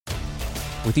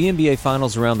With the NBA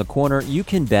Finals around the corner, you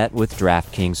can bet with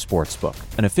DraftKings Sportsbook,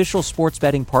 an official sports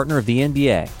betting partner of the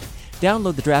NBA.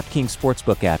 Download the DraftKings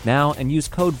Sportsbook app now and use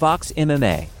code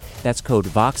VOXMMA. That's code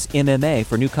VOXMMA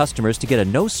for new customers to get a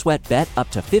no-sweat bet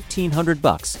up to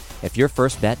 $1,500 if your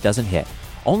first bet doesn't hit.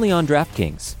 Only on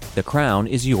DraftKings. The crown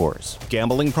is yours.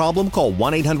 Gambling problem? Call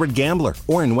 1-800-GAMBLER.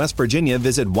 Or in West Virginia,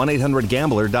 visit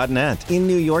 1-800-GAMBLER.net. In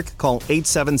New York, call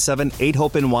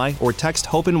 877-8-HOPE-NY or text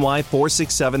HOPE-NY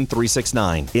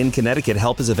 467-369. In Connecticut,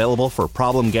 help is available for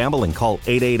problem gambling. Call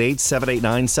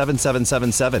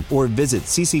 888-789-7777 or visit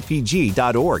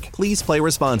ccpg.org. Please play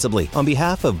responsibly. On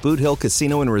behalf of Boot Hill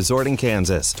Casino and Resort in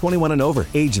Kansas, 21 and over.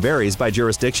 Age varies by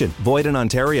jurisdiction. Void in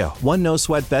Ontario. One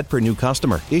no-sweat bet per new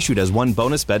customer. Issued as one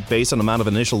bonus bet based on amount of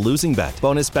initial losing bet.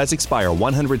 Bonus bets expire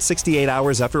 168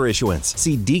 hours after issuance.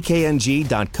 See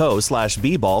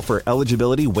dkng.co/bball for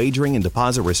eligibility, wagering, and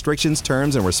deposit restrictions,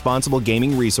 terms, and responsible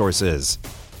gaming resources.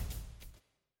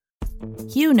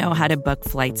 You know how to book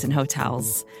flights and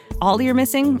hotels. All you're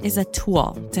missing is a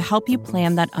tool to help you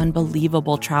plan that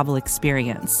unbelievable travel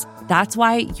experience. That's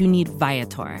why you need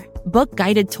Viator. Book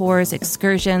guided tours,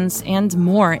 excursions, and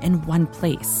more in one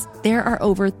place. There are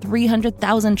over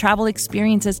 300,000 travel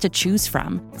experiences to choose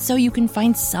from, so you can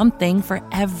find something for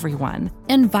everyone.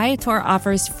 And Viator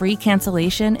offers free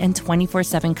cancellation and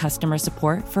 24/7 customer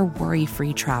support for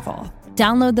worry-free travel.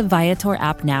 Download the Viator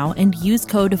app now and use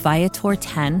code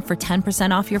Viator10 for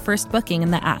 10% off your first booking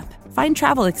in the app. Find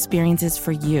travel experiences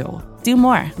for you. Do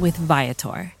more with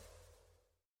Viator.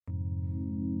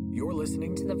 You're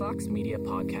listening to the Vox Media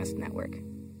Podcast Network.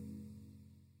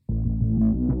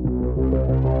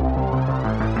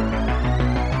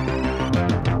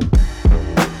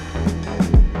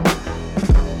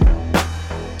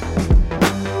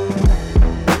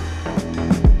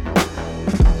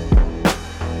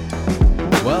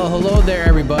 Well, hello there,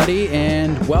 everybody,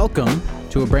 and welcome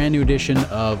to a brand new edition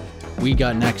of We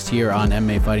Got Next here on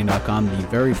MMAfighting.com, the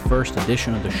very first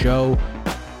edition of the show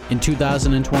in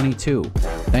 2022.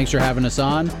 Thanks for having us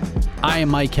on. I am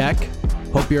Mike Heck.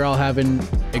 Hope you're all having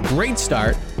a great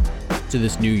start to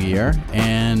this new year,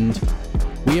 and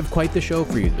we have quite the show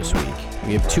for you this week.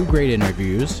 We have two great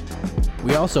interviews.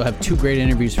 We also have two great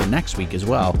interviews for next week as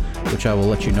well, which I will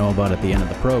let you know about at the end of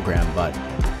the program, but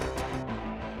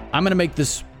I'm going to make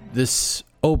this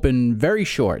open very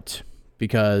short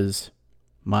because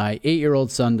my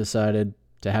 8-year-old son decided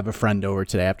to have a friend over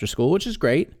today after school, which is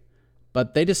great.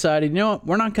 But they decided, you know what,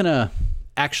 we're not going to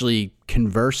actually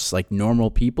converse like normal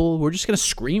people. We're just going to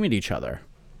scream at each other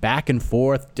back and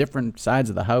forth, different sides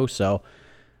of the house. So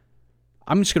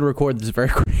I'm just going to record this very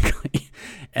quickly,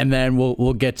 and then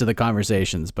we'll get to the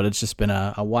conversations. But it's just been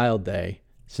a wild day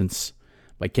since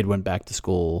my kid went back to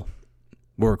school.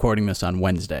 We're recording this on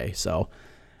Wednesday, so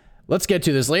let's get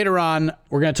to this. Later on,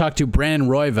 we're going to talk to Brandon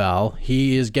Royval.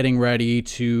 He is getting ready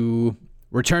to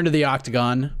return to the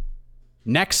Octagon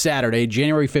next Saturday,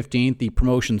 January 15th, the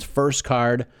promotion's first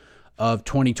card of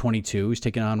 2022. He's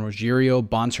taking on Rogerio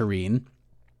Bontorin.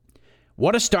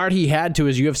 What a start he had to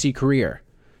his UFC career.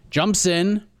 Jumps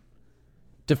in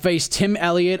to face Tim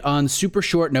Elliott on super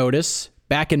short notice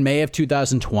back in May of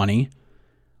 2020.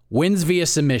 Wins via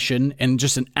submission in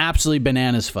just an absolutely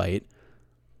bananas fight.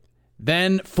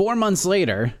 Then 4 months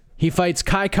later, he fights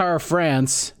Kai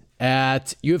Kara-France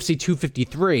at UFC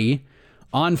 253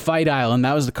 on Fight Island.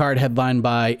 That was the card headlined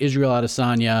by Israel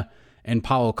Adesanya and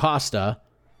Paulo Costa.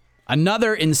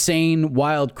 Another insane,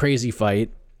 wild, crazy fight.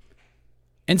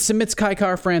 And submits Kai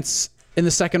Kara-France in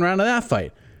the second round of that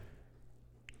fight.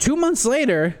 2 months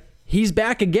later, he's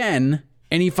back again,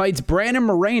 and he fights Brandon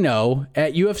Moreno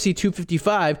at UFC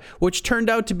 255, which turned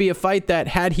out to be a fight that,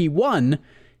 had he won,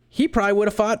 he probably would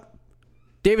have fought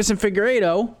Deiveson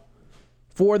Figueiredo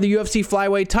for the UFC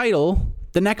flyweight title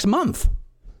the next month.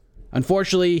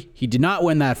 Unfortunately, he did not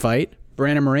win that fight.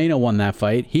 Brandon Moreno won that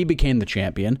fight. He became the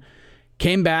champion.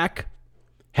 Came back,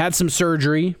 had some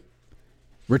surgery,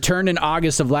 returned in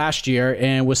August of last year,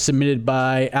 and was submitted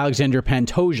by Alexander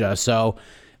Pantoja. So,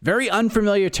 very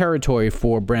unfamiliar territory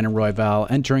for Brandon Royval,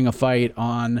 entering a fight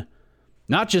on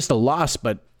not just a loss,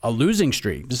 but a losing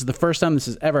streak. This is the first time this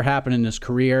has ever happened in his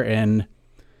career, and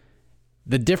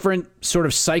the different sort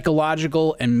of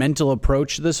psychological and mental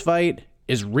approach to this fight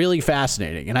is really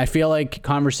fascinating. And I feel like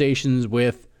conversations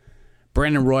with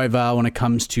Brandon Royval when it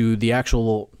comes to the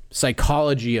actual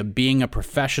psychology of being a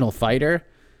professional fighter,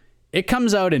 it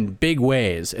comes out in big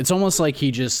ways. It's almost like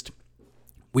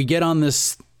we get on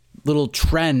this little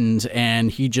trend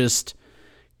and he just,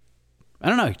 I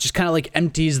don't know, just kind of like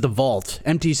empties the vault,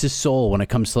 empties his soul when it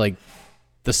comes to like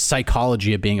the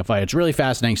psychology of being a fighter. It's really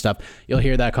fascinating stuff. You'll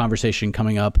hear that conversation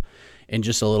coming up in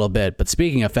just a little bit. But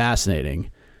speaking of fascinating,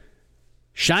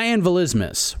 Cheyenne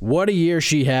Vlismas, what a year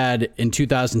she had in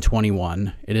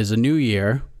 2021. It is a new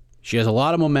year. She has a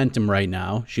lot of momentum right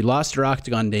now. She lost her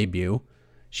Octagon debut.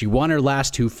 She won her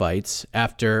last 2 fights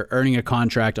after earning a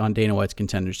contract on Dana White's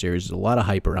Contender Series. There's a lot of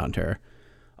hype around her.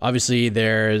 Obviously,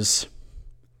 there's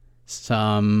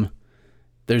the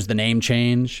name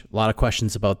change. A lot of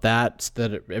questions about that.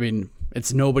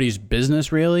 It's nobody's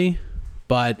business really,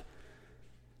 but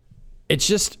it's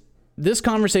just, this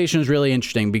conversation is really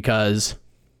interesting because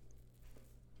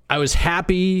I was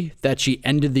happy that she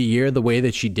ended the year the way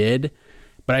that she did,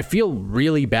 but I feel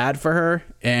really bad for her,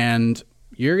 and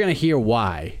you're going to hear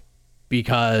why,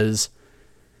 because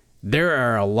there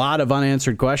are a lot of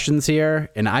unanswered questions here.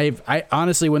 And I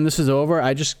honestly, when this is over,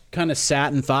 I just kind of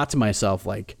sat and thought to myself,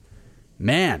 like,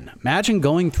 man, imagine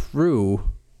going through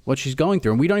what she's going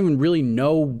through. And we don't even really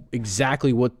know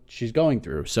exactly what she's going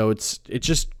through. So it's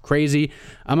just crazy.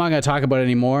 I'm not going to talk about it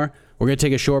anymore. We're going to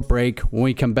take a short break. When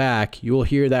we come back, you will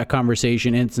hear that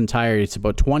conversation in its entirety. It's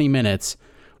about 20 minutes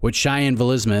with Cheyenne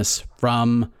Vlismas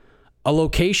from a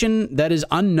location that is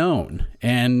unknown.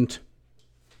 And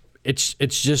it's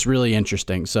just really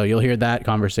interesting. So you'll hear that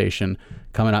conversation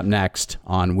coming up next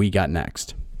on We Got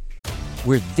Next.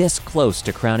 We're this close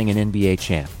to crowning an NBA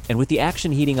champ, and with the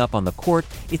action heating up on the court,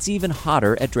 it's even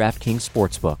hotter at DraftKings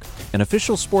Sportsbook, an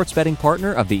official sports betting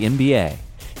partner of the NBA.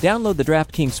 Download the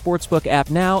DraftKings Sportsbook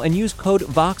app now and use code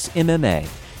VOXMMA.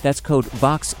 That's code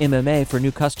VOXMMA for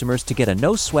new customers to get a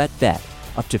no-sweat bet,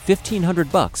 up to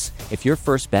 $1,500 if your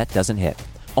first bet doesn't hit.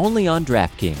 Only on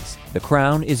DraftKings. The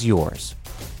crown is yours.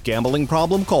 Gambling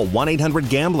problem? Call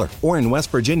 1-800-GAMBLER. Or in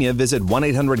West Virginia, visit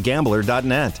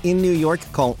 1-800-GAMBLER.net. In New York,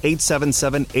 call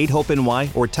 877-8-HOPE-NY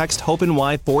or text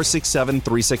HOPE-NY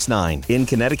 467-369. In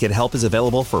Connecticut, help is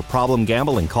available for problem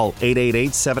gambling. Call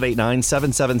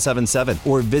 888-789-7777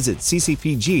 or visit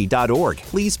ccpg.org.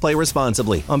 Please play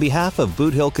responsibly. On behalf of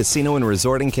Boot Hill Casino and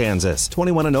Resort in Kansas,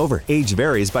 21 and over. Age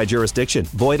varies by jurisdiction.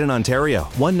 Void in Ontario.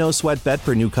 One no-sweat bet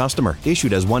per new customer.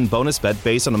 Issued as one bonus bet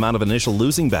based on amount of initial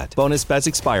losing bet. Bonus bets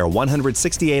expire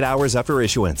 168 hours after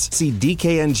issuance. See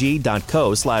dkng.co/bball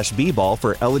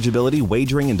for eligibility,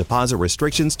 wagering, and deposit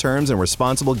restrictions, terms, and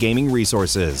responsible gaming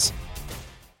resources.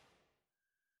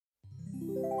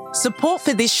 Support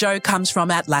for this show comes from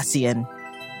Atlassian.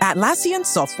 Atlassian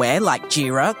software like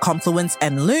Jira, Confluence,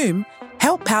 and Loom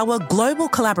help power global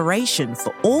collaboration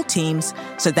for all teams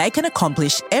so they can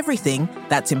accomplish everything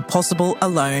that's impossible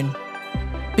alone.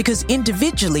 Because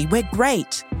individually, we're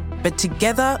great, but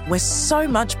together, we're so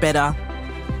much better.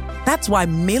 That's why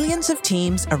millions of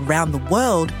teams around the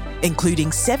world, including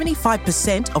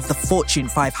 75% of the Fortune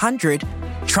 500,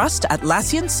 trust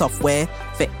Atlassian software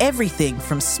for everything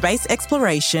from space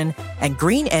exploration and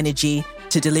green energy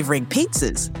to delivering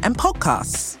pizzas and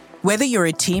podcasts. Whether you're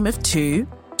a team of 2,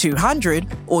 200,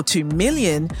 or 2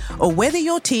 million, or whether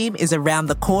your team is around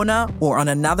the corner or on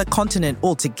another continent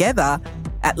altogether,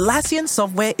 Atlassian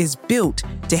software is built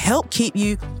to help keep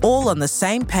you all on the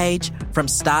same page from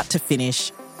start to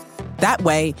finish. That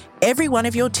way, every one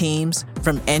of your teams,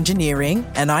 from engineering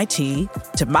and IT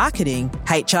to marketing,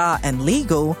 HR, and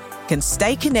legal, can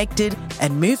stay connected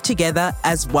and move together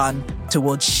as one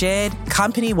towards shared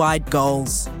company-wide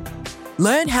goals.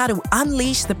 Learn how to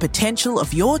unleash the potential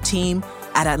of your team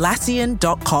at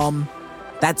Atlassian.com.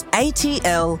 That's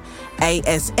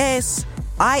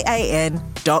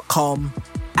ATLASSIAN.com.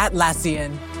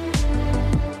 Atlassian.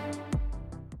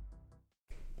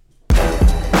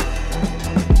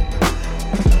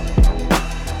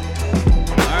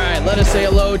 All right, let us say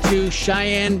hello to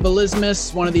Cheyenne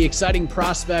Vlismas, one of the exciting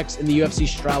prospects in the UFC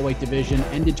strawweight division.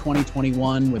 Ended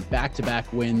 2021 with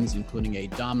back-to-back wins, including a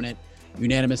dominant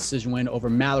unanimous decision win over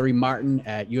Mallory Martin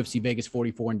at UFC Vegas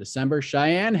 44 in December.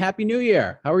 Cheyenne, Happy New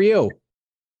Year. How are you?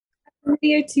 Happy New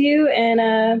Year to you,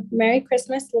 and Merry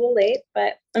Christmas. A little late,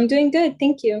 but I'm doing good.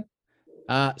 Thank you.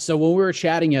 So when we were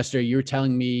chatting yesterday, you were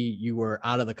telling me you were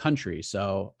out of the country.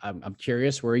 So I'm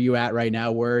curious, where are you at right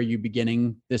now? Where are you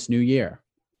beginning this new year?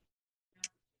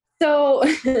 So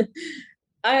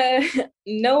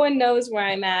no one knows where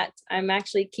I'm at. I'm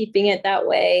actually keeping it that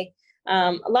way.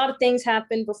 A lot of things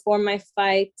happened before my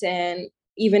fight and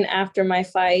even after my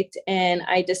fight. And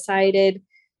I decided,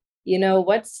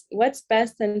 what's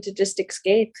best than to just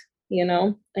escape,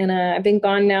 and I've been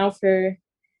gone now for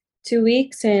 2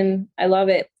 weeks and I love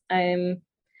it. I'm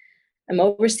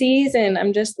overseas and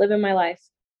I'm just living my life.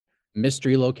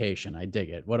 Mystery location. I dig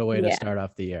it. What a way to start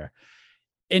off the year.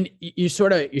 And you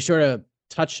sort of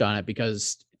touched on it,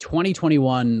 because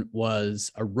 2021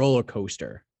 was a roller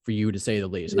coaster for you, to say the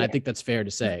least. And I think that's fair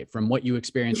to say, from what you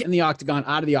experienced in the octagon,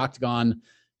 out of the octagon,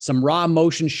 some raw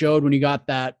emotion showed when you got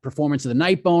that performance of the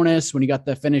night bonus, when you got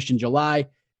the finish in July.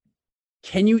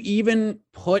 Can you even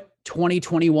put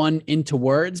 2021 into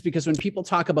words? Because when people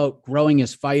talk about growing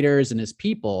as fighters and as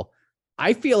people,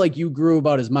 I feel like you grew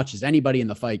about as much as anybody in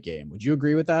the fight game. Would you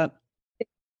agree with that?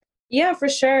 Yeah, for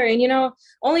sure. And,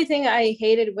 only thing I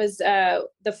hated was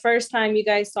the first time you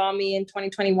guys saw me in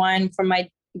 2021 for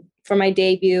my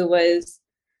debut was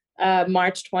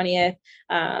March 20th,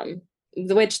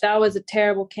 which that was a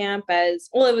terrible camp it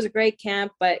was a great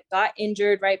camp, but got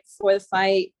injured right before the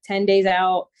fight, 10 days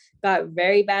out, got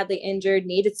very badly injured,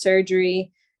 needed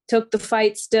surgery, took the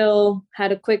fight still,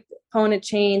 had a quick opponent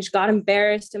change, got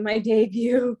embarrassed in my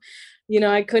debut.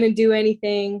 I couldn't do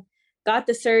anything, got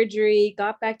the surgery,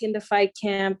 got back into fight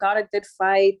camp, got a good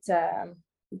fight,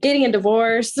 getting a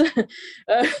divorce.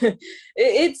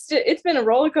 It's been a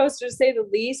roller coaster to say the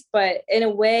least, but in a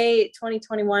way,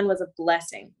 2021 was a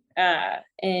blessing.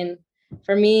 And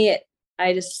for me,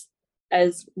 I just,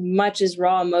 as much as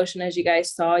raw emotion as you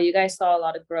guys saw a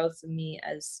lot of growth in me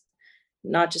as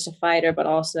not just a fighter, but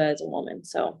also as a woman.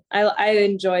 So I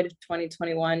enjoyed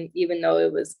 2021, even though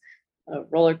it was a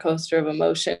roller coaster of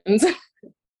emotions.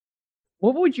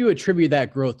 What would you attribute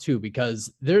that growth to?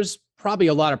 Because there's probably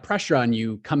a lot of pressure on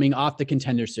you coming off the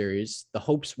Contender Series. The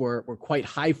hopes were quite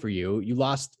high for you. You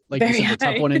lost, like you said, the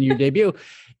tough one in your debut.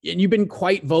 And you've been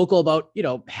quite vocal about,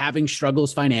 having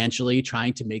struggles financially,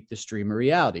 trying to make this dream a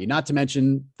reality, not to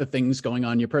mention the things going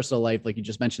on in your personal life. Like you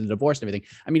just mentioned, the divorce and everything.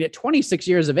 I mean, at 26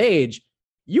 years of age,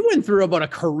 you went through about a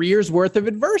career's worth of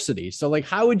adversity. So like,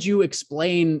 how would you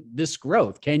explain this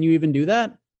growth? Can you even do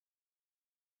that?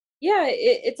 Yeah,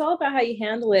 it's all about how you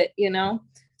handle it.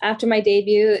 After my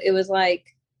debut, it was like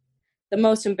the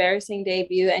most embarrassing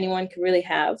debut anyone could really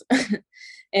have.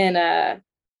 And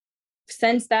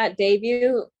since that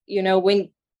debut, when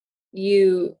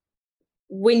you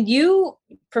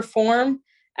perform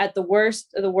at the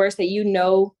worst of the worst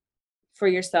that for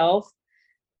yourself,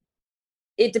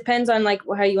 it depends on like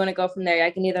how you want to go from there.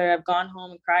 I can either have gone home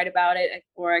and cried about it,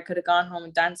 or I could have gone home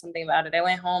and done something about it. I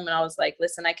went home and I was like,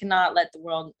 listen, I cannot let the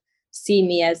world see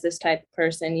me as this type of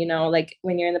person. Like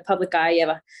when you're in the public eye,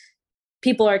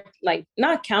 people are like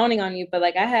not counting on you, but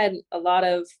like I had a lot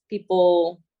of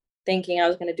people thinking I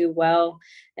was going to do well.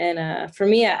 And for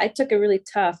me, I took it really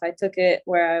tough. I took it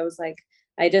where I was like,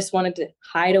 I just wanted to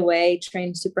hide away,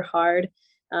 train super hard.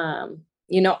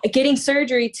 Getting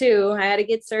surgery too. I had to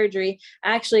get surgery.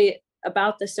 Actually,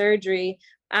 about the surgery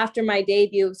after my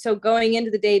debut. So going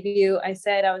into the debut, I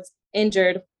said I was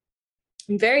injured,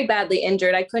 very badly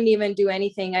injured. I couldn't even do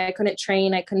anything. I couldn't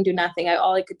train. I couldn't do nothing.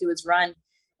 All I could do was run.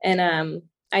 And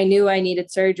I knew I needed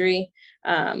surgery.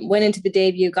 Went into the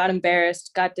debut, got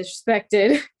embarrassed, got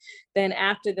disrespected. Then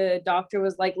after, the doctor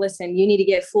was like, listen, you need to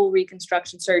get full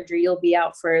reconstruction surgery. You'll be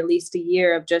out for at least a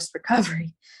year of just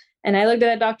recovery. And I looked at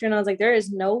that doctor and I was like, there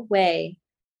is no way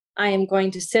I am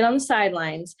going to sit on the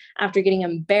sidelines after getting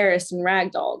embarrassed and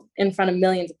ragdolled in front of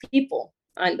millions of people.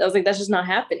 I was like, that's just not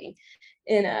happening.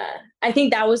 And I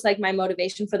think that was like my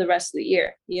motivation for the rest of the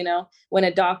year, when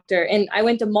a doctor, and I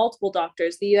went to multiple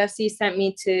doctors. The UFC sent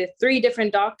me to 3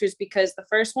 different doctors because the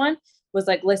first one was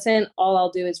like, listen, all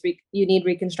I'll do is you need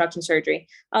reconstruction surgery.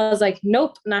 I was like,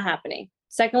 nope, not happening.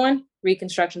 Second one,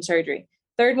 reconstruction surgery.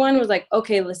 Third one was like,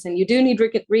 okay, listen, you do need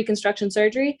reconstruction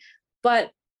surgery,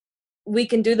 but we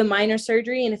can do the minor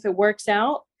surgery. And if it works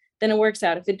out, then it works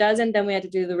out. If it doesn't, then we had to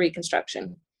do the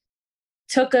reconstruction.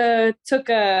 Took a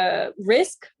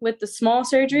risk with the small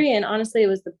surgery, and honestly, it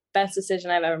was the best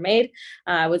decision I've ever made.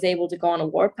 I was able to go on a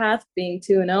warpath, being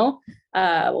 2-0,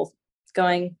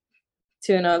 going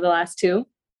 2-0 the last 2,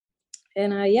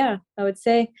 and I would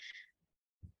say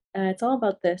it's all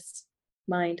about this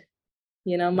mind.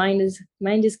 Mind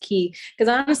is key, because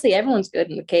honestly, everyone's good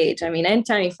in the cage. I mean,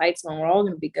 anytime you fight someone, we're all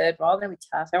going to be good. We're all going to be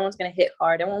tough. Everyone's going to hit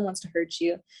hard. Everyone wants to hurt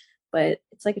you. But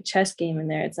it's like a chess game in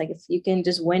there. It's like if you can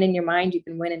just win in your mind, you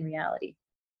can win in reality.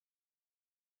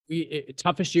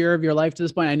 Toughest year of your life to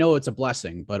this point? I know it's a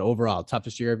blessing, but overall,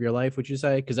 toughest year of your life, would you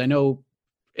say? Because I know,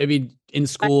 in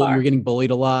school, you're getting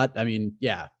bullied a lot. I mean,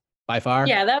 yeah, by far.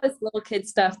 Yeah, that was little kid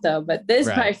stuff, though. But this,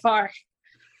 by far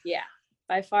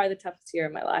the toughest year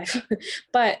of my life.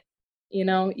 But,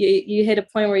 you hit a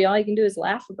point where all you can do is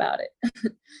laugh about it,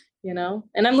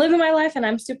 And I'm living my life, and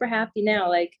I'm super happy now.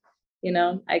 Like,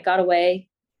 I got away.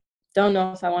 Don't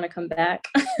know if I want to come back,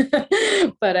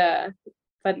 but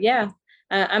yeah,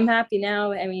 I'm happy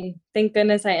now. I mean, thank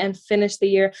goodness I finished the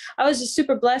year. I was just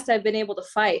super blessed. I've been able to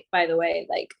fight, by the way,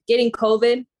 like getting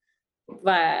COVID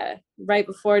right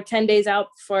before 10 days out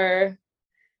before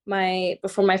my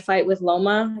fight with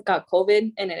Loma. I got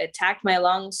COVID and it attacked my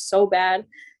lungs so bad.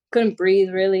 Couldn't breathe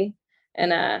really.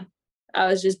 And I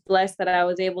was just blessed that I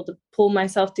was able to pull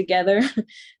myself together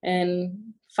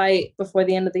and fight before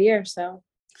the end of the year. So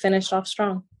finished off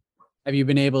strong. Have you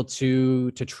been able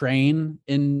to train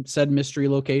in said mystery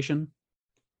location?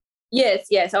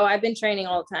 Yes. Oh, I've been training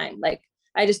all the time. Like,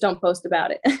 I just don't post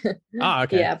about it. Oh,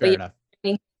 okay. Yeah, Fair enough.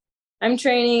 I'm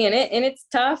training and it's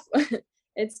tough.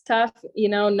 It's tough. You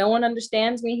know, no one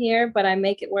understands me here, but I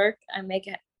make it work. I make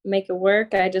it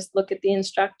work. I just look at the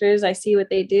instructors. I see what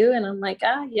they do and I'm like,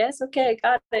 yes. Okay. I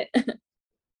got it.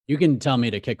 You can tell me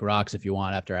to kick rocks if you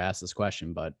want after I ask this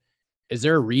question, but is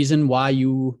there a reason why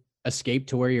you escaped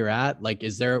to where you're at? Like,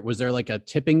 was there like a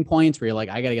tipping point where you're like,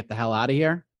 I got to get the hell out of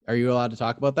here? Are you allowed to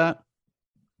talk about that?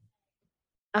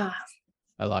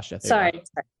 I lost you. Sorry.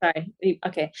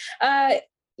 Okay.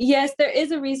 Yes, there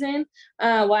is a reason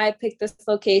why I picked this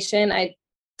location. I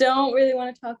don't really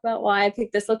want to talk about why I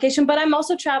picked this location, but I'm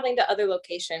also traveling to other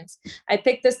locations. I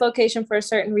picked this location for a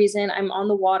certain reason. I'm on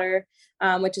the water,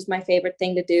 which is my favorite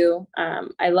thing to do.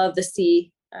 I love the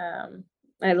sea.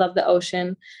 I love the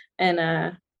ocean,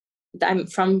 and I'm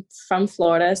from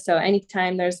Florida. So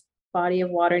anytime there's body of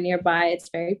water nearby, it's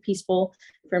very peaceful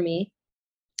for me.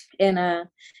 And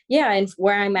and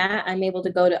where I'm at, I'm able to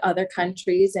go to other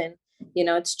countries and, you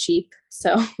know, it's cheap.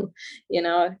 So, you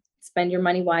know, spend your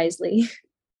money wisely.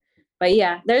 But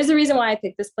yeah, there's a reason why I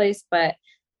picked this place, but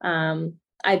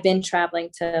I've been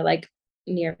traveling to like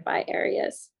nearby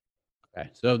areas. Okay.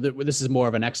 So this is more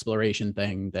of an exploration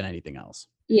thing than anything else.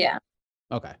 Yeah.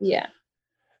 Okay. Yeah.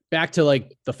 Back to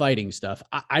like the fighting stuff.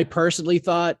 I personally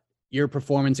thought your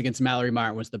performance against Mallory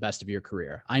Martin was the best of your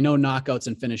career. I know knockouts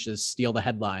and finishes steal the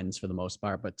headlines for the most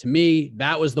part, but to me,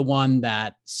 that was the one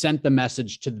that sent the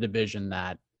message to the division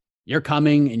that you're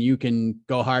coming and you can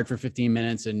go hard for 15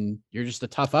 minutes and you're just a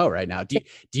tough out right now. Do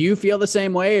you feel the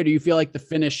same way, or do you feel like the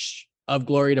finish of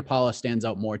Gloria DePaula stands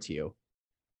out more to you?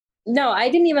 No, I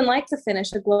didn't even like the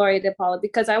finish of Gloria DePaula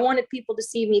because I wanted people to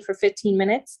see me for 15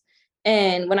 minutes.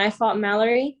 And when I fought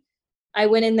Mallory, I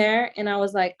went in there and I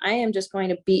was like, I am just going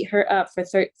to beat her up for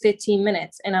 15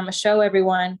 minutes and I'm going to show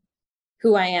everyone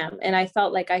who I am. And I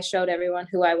felt like I showed everyone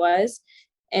who I was.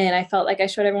 And I felt like I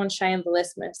showed everyone Cheyenne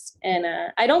Vlismas. And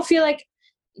I don't feel like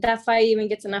that fight even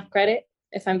gets enough credit,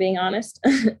 if I'm being honest.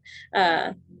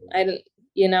 I don't,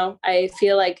 you know, I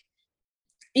feel like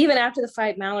even after the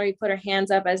fight, Mallory put her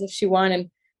hands up as if she won. And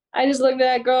I just looked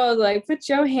at that girl, I was like, put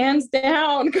your hands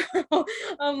down, girl.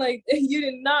 I'm like, you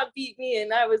did not beat me.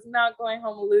 And I was not going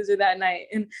home a loser that night.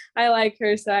 And I like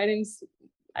her. So I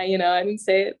didn't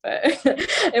say it,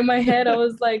 but in my head, I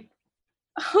was like,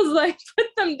 put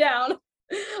them down.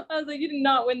 I was like, you did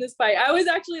not win this fight. I was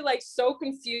actually like so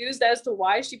confused as to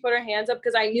why she put her hands up.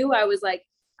 Cause I knew I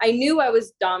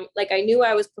was dumb. Like I knew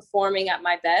I was performing at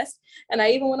my best. And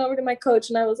I even went over to my coach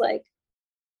and I was like,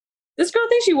 this girl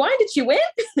thinks she won. Did she win?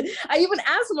 I even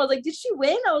asked him, I was like, did she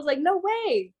win? I was like, no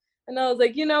way. And I was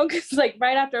like, you know, because like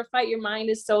right after a fight, your mind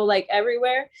is so like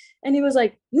everywhere. And he was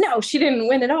like, no, she didn't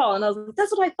win at all. And I was like,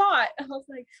 that's what I thought. And I was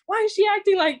like, why is she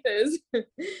acting like this?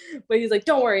 But he's like,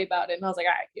 don't worry about it. And I was like,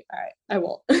 all right, I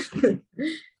won't.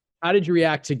 How did you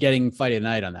react to getting Fight of the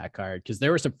Night on that card? Because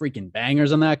there were some freaking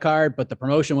bangers on that card, but the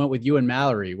promotion went with you and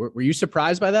Mallory. Were you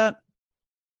surprised by that?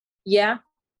 Yeah,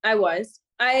 I was.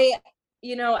 I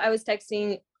was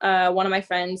texting one of my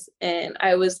friends and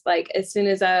I was like, as soon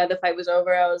as the fight was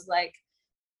over, I was like,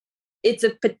 it's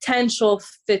a potential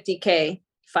 50K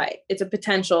fight. It's a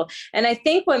potential. And I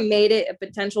think what made it a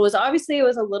potential was obviously it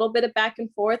was a little bit of back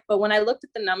and forth, but when I looked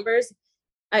at the numbers,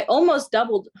 I almost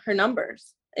doubled her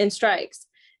numbers in strikes.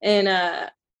 And,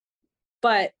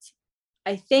 but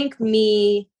I think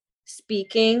me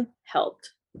speaking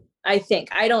helped. I think,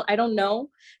 I don't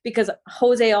know, because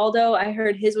Jose Aldo, I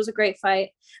heard his was a great fight.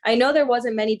 I know there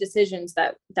wasn't many decisions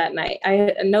that night.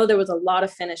 I know there was a lot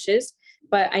of finishes,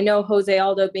 but I know Jose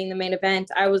Aldo being the main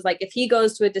event, I was like, if he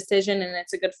goes to a decision and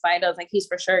it's a good fight, I was like, he's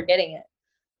for sure getting it.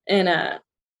 And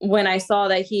when I saw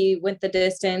that he went the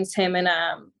distance, him and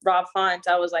Rob Font,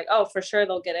 I was like, oh, for sure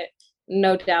they'll get it.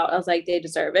 No doubt. I was like, they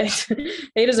deserve it.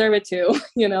 They deserve it too,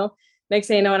 you know. Next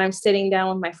thing you know, and I'm sitting down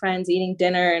with my friends eating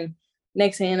dinner, and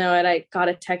next thing you know, I got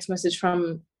a text message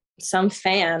from some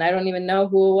fan. I don't even know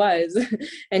who it was.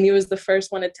 And he was the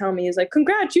first one to tell me, he's like,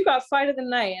 congrats, you got Fight of the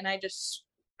Night. And I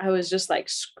was just like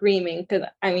screaming. Cause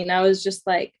I mean, I was just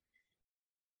like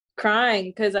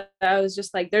crying. Cause I was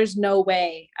just like, there's no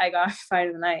way I got Fight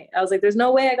of the Night. I was like, there's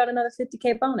no way I got another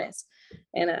 50K bonus.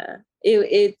 And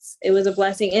it was a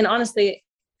blessing. And honestly,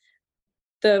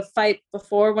 the fight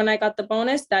before when I got the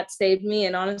bonus, that saved me.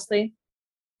 And honestly,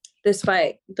 this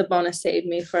fight, the bonus saved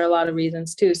me for a lot of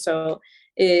reasons too. So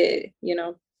it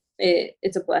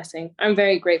it's a blessing. I'm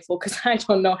very grateful because I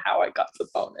don't know how I got the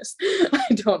bonus. I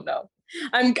don't know.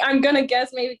 I'm gonna guess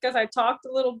maybe because I talked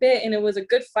a little bit and it was a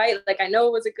good fight. Like I know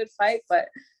it was a good fight, but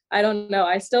I don't know.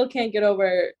 I still can't get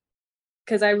over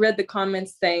because I read the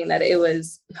comments saying that it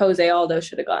was Jose Aldo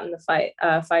should have gotten the fight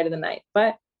of the night.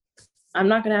 But I'm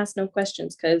not gonna ask no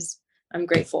questions because I'm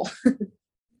grateful.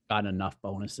 Gotten enough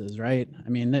bonuses, right? I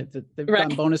mean, they've Right.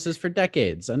 gotten bonuses for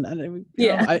decades, and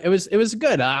Yeah. it was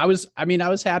good. I was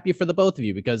happy for the both of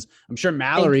you because I'm sure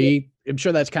Mallory, I'm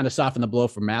sure that's kind of softened the blow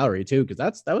for Mallory too,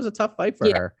 because that was a tough fight for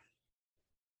her.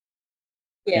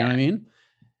 Yeah. You know what I mean?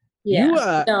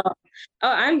 Yeah. No. Oh,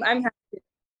 I'm happy.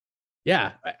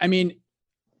 Yeah. I mean,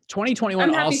 2021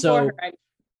 I'm happy also, for her.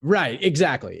 right?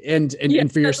 Exactly, and Yeah,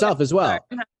 for yourself as well.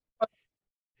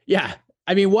 Yeah.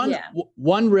 I mean,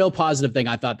 one real positive thing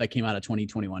I thought that came out of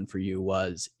 2021 for you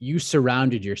was you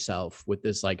surrounded yourself with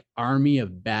this like army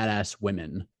of badass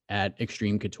women at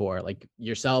Extreme Couture, like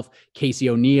yourself, Casey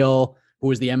O'Neill, who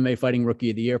was the MMA Fighting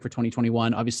Rookie of the Year for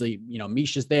 2021. Obviously,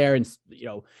 Misha's there, and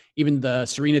even the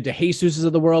Serena De Jesus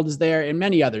of the world is there, and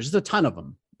many others. There's a ton of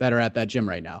them that are at that gym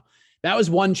right now. That was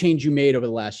one change you made over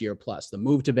the last year plus, the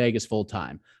move to Vegas full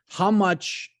time. How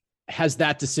much has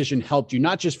that decision helped you,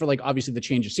 not just for like obviously the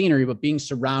change of scenery, but being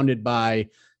surrounded by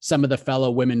some of the fellow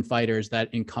women fighters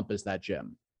that encompass that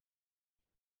gym?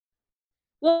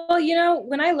 Well,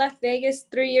 when I left Vegas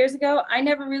 3 years ago, I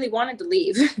never really wanted to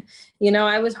leave.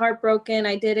 I was heartbroken.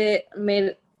 I did it,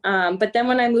 but then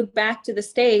when I moved back to the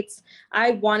States,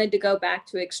 I wanted to go back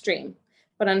to Extreme,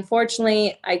 but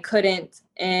unfortunately I couldn't.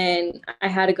 And I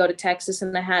had to go to Texas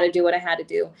and I had to do what I had to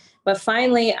do. But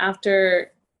finally,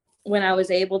 when I was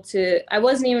able to, I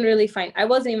wasn't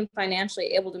even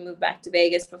financially able to move back to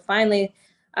Vegas, but finally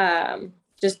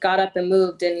just got up and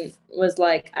moved and was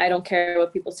like, I don't care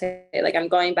what people say. Like, I'm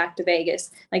going back to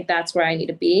Vegas. Like, that's where I need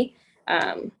to be.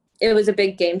 It was a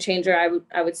big game changer,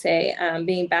 I would say,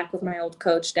 being back with my old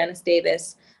coach, Dennis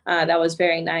Davis. That was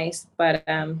very nice. But,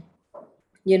 I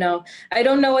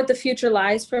don't know what the future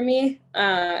lies for me.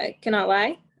 I cannot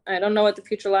lie. I don't know what the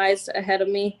future lies ahead of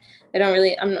me.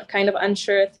 I'm kind of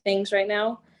unsure of things right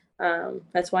now.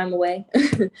 That's why I'm away.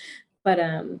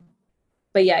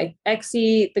 But yeah,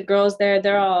 XC, the girls there,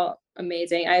 they're all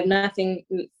amazing. I have nothing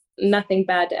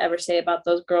bad to ever say about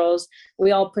those girls.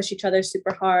 We all push each other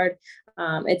super hard.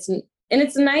 It's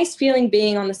a nice feeling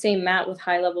being on the same mat with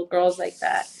high level girls like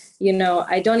that.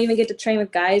 I don't even get to train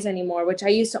with guys anymore, which I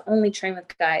used to only train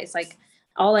with guys. Like,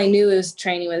 all I knew was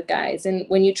training with guys. And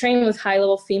when you train with high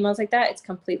level females like that, it's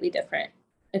completely different.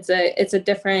 It's a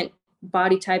different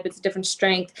body type. It's a different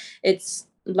strength. It's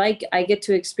like I get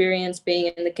to experience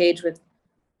being in the cage with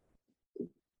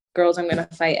girls I'm going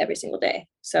to fight every single day.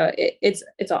 So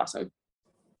it's awesome.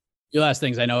 Your last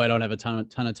things, I know I don't have a ton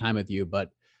of time with you,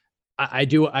 but I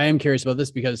am curious about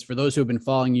this because for those who have been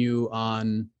following you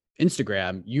on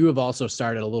Instagram, you have also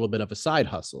started a little bit of a side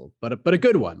hustle, but a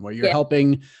good one where you're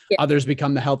helping others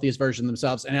become the healthiest version of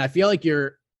themselves. And I feel like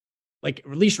you're like,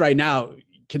 at least right now,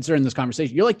 considering this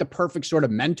conversation, you're like the perfect sort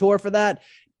of mentor for that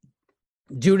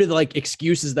due to the like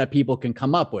excuses that people can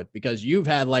come up with because you've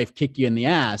had life kick you in the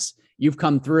ass. You've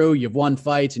come through, you've won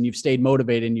fights and you've stayed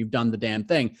motivated and you've done the damn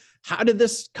thing. How did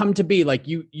this come to be? Like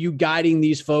you guiding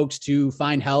these folks to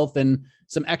find health and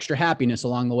some extra happiness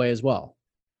along the way as well?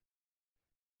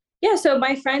 Yeah, so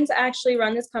my friends actually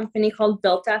run this company called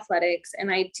Built Athletics,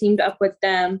 and I teamed up with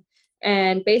them.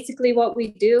 And basically what we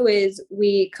do is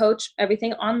we coach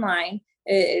everything online.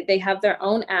 They have their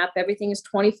own app. Everything is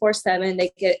 24/7.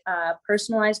 They get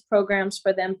personalized programs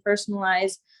for them,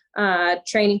 personalized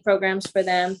training programs for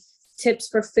them, tips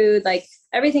for food. Like,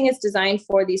 everything is designed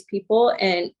for these people.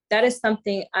 And that is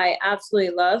something I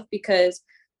absolutely love because,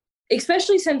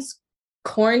 especially since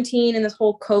quarantine and this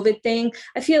whole COVID thing,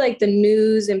 I feel like the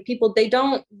news and people, they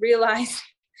don't realize,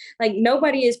 like,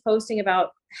 nobody is posting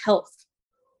about health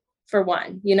for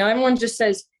one. Everyone just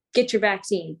says, get your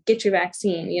vaccine.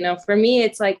 For me,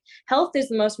 it's like health is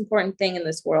the most important thing in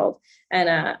this world. And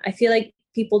I feel like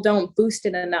people don't boost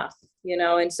it enough,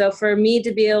 and so for me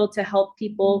to be able to help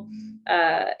people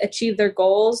achieve their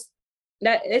goals,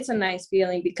 that it's a nice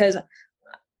feeling because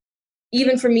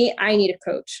even for me, I need a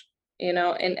coach. And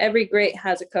every great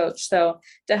has a coach. So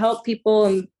to help people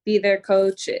and be their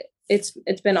coach,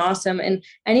 it's been awesome. And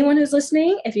anyone who's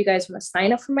listening, if you guys want to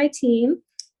sign up for my team,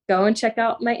 go and check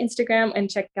out my Instagram and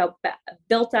check out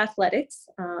Built Athletics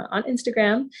on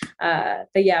Instagram.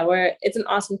 But yeah, it's an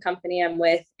awesome company I'm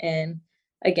with. And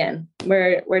again,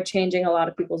 we're changing a lot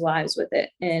of people's lives with it.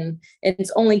 And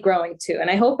it's only growing too. And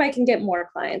I hope I can get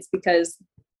more clients because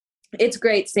it's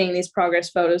great seeing these progress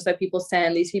photos that people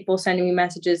send, these people sending me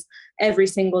messages every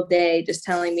single day, just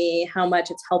telling me how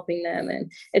much it's helping them.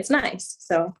 And it's nice.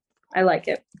 So I like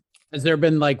it. Has there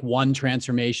been like one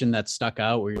transformation that stuck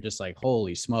out where you're just like,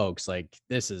 holy smokes, like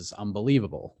this is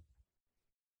unbelievable?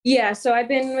 Yeah. So I've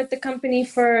been with the company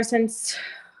since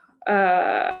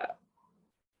end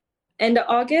of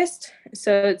August.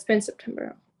 So it's been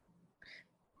September,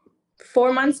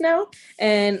 4 months now.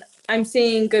 And I'm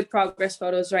seeing good progress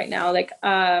photos right now. Like,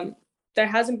 there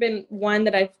hasn't been one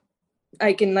that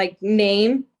I can like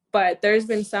name, but there's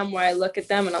been some where I look at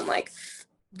them and I'm like,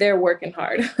 they're working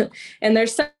hard. And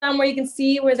there's some where you can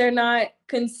see where they're not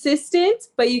consistent,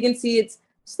 but you can see it's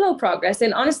slow progress.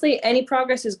 And honestly, any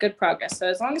progress is good progress. So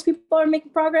as long as people are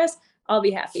making progress, I'll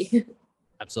be happy.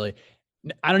 Absolutely.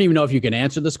 I don't even know if you can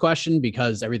answer this question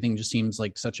because everything just seems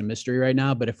like such a mystery right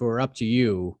now. But if it were up to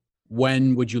you,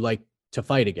 when would you like to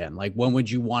fight again? Like, when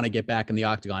would you want to get back in the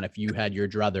octagon if you had your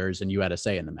druthers and you had a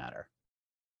say in the matter?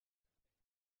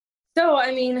 So,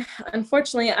 I mean,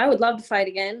 unfortunately, I would love to fight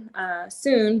again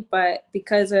soon, but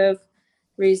because of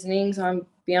reasonings on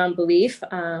beyond belief,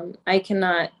 I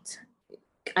cannot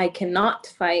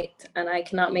fight, and I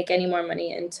cannot make any more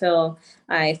money until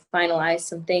I finalize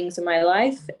some things in my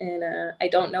life, and I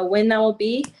don't know when that will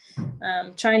be.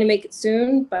 I'm trying to make it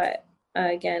soon, but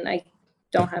again, I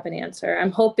don't have an answer.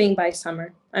 I'm hoping by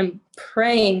summer. I'm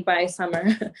praying by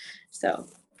summer. So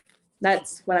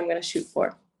that's what I'm going to shoot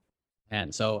for.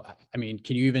 And so, I mean,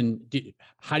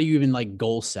 how do you even like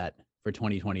goal set for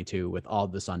 2022 with all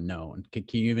this unknown? Can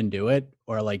you even do it,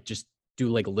 or like just do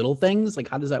like little things? Like,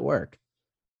 how does that work?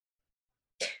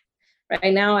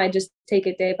 Right now, I just take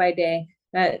it day by day.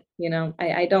 That,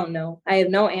 I don't know. I have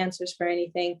no answers for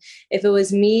anything. If it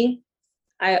was me,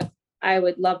 I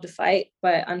would love to fight,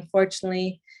 but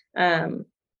unfortunately, I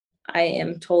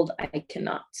am told I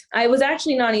cannot. I was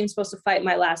actually not even supposed to fight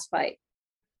my last fight.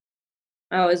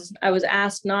 I was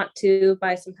asked not to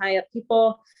by some high up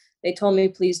people. They told me,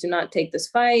 please do not take this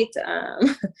fight.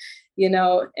 And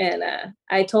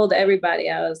I told everybody,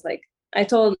 I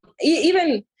told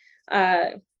even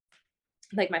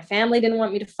like my family didn't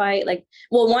want me to fight. Like,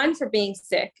 well, one, for being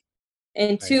sick,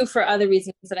 and two, for other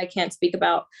reasons that I can't speak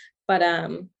about. But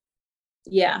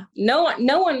yeah, no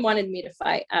one wanted me to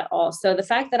fight at all. So the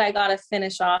fact that I got to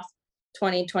finish off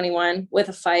 2021 with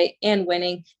a fight and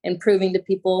winning and proving to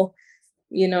people,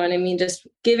 you know what I mean, just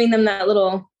giving them that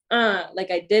little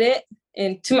like I did it,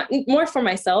 and more for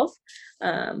myself,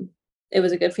 it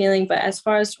was a good feeling. But as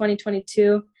far as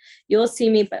 2022, you'll see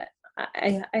me, but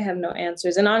I have no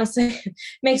answers, and honestly, it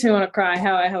makes me want to cry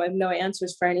how I have no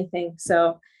answers for anything.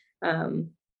 So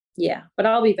yeah, but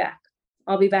I'll be back.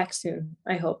 I'll be back soon.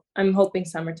 I hope. I'm hoping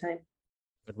summertime.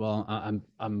 Well,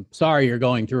 I'm sorry you're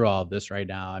going through all of this right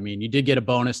now. I mean, you did get a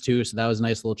bonus too, so that was a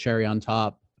nice little cherry on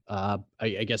top.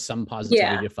 I guess some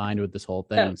positivity to find with this whole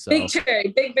thing. So big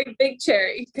cherry, big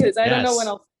cherry, because I don't know when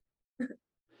I'll.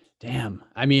 Damn.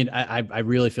 I mean, I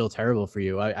really feel terrible for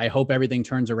you. I hope everything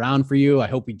turns around for you. I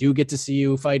hope we do get to see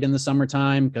you fight in the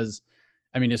summertime, because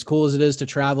I mean, as cool as it is to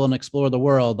travel and explore the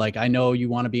world, like I know you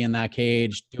want to be in that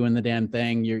cage doing the damn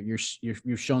thing.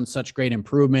 You've shown such great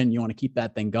improvement. You want to keep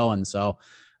that thing going. So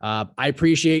I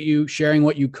appreciate you sharing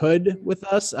what you could with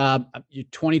us.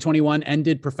 2021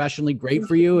 ended professionally great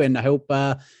for you, and I hope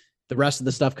the rest of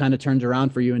the stuff kind of turns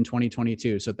around for you in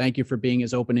 2022. So thank you for being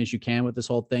as open as you can with this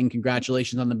whole thing.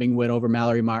 Congratulations on the big win over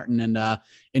Mallory Martin, and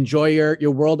enjoy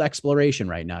your world exploration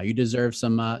right now. You deserve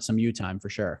some you time for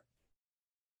sure.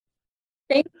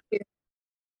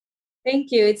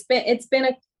 Thank you. It's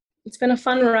been a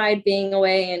fun ride being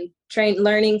away and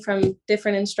learning from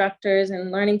different instructors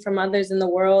and learning from others in the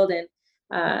world, and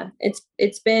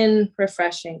it's been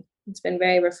refreshing. It's been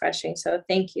very refreshing. So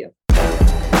thank you.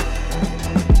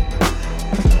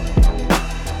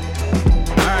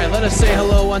 All right, let us say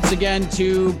hello once again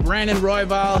to Brandon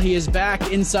Royval. He is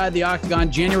back inside the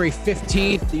octagon January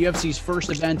 15th, the UFC's first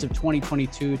event of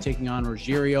 2022, taking on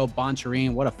Rogerio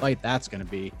Bontorin. What a fight that's going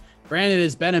to be. Brandon,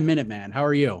 it's been a minute, man. How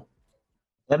are you?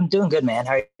 I'm doing good, man.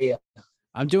 How are you?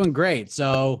 I'm doing great.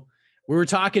 So we were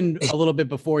talking a little bit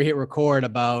before we hit record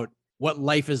about what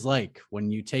life is like when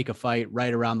you take a fight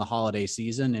right around the holiday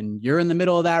season, and you're in the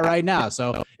middle of that right now.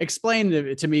 So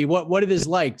explain to me what it is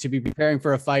like to be preparing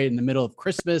for a fight in the middle of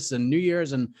Christmas and New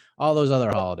Year's and all those other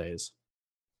holidays.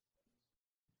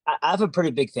 I have a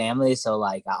pretty big family, so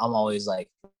like I'm always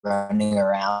like running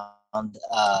around.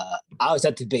 I always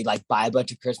have to buy a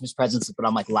bunch of Christmas presents, but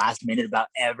I'm like last minute about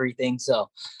everything. So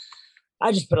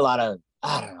I just put a lot of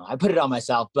I don't know. I put it on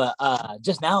myself, but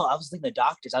just now I was leaving the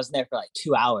doctors. I was in there for like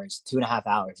 2 hours, 2.5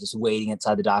 hours, just waiting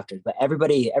inside the doctors. But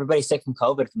everybody's sick from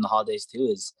COVID from the holidays too.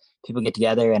 Is people get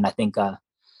together, and I think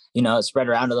it spread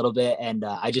around a little bit. And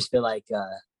I just feel like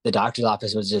the doctor's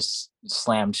office was just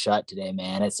slammed shut today,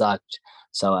 man. It sucked.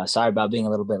 So sorry about being a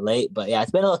little bit late, but yeah,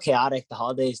 it's been a little chaotic. The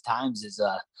holidays times is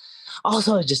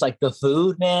also just like the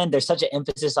food, man. There's such an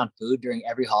emphasis on food during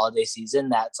every holiday season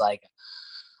that's like,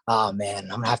 oh man,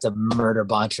 I'm gonna have to murder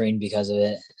Bontrain because of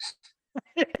it.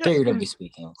 Figuratively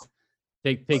speaking.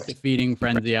 Take the feeding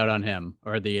frenzy out on him,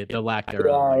 or the lack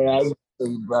thereof. Yeah,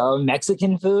 bro.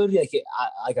 Mexican food, like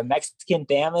a Mexican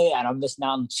family, and I'm missing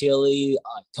out on chili,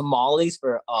 tamales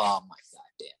for. Oh my god,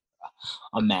 damn, bro.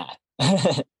 I'm mad.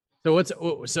 So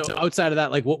outside of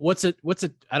that, like what's it?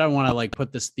 I don't want to like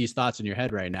put these thoughts in your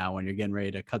head right now when you're getting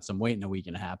ready to cut some weight in a week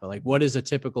and a half. But like, what does a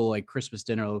typical like Christmas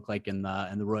dinner look like in the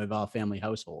Royval family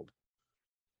household?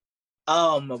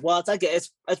 Well,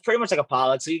 it's pretty much like a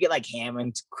potluck. So you get like ham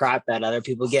and crap that other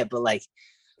people get, but like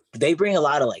they bring a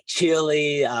lot of like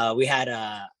chili. We had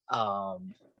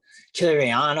chili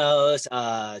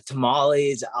rellenos,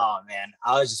 tamales. Oh man,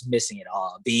 I was just missing it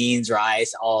all. Beans,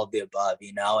 rice, all of the above,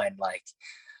 and like.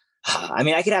 I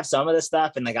mean, I could have some of this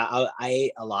stuff, and like I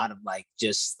ate a lot of like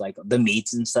just like the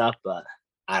meats and stuff, but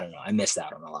I don't know. I missed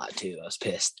out on a lot too. I was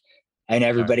pissed, and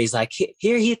everybody's like,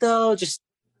 "Here, Hito, just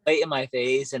right in my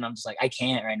face," and I'm just like, "I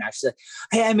can't right now." She's like,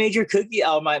 "Hey, I made your cookie."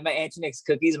 Oh, my auntie makes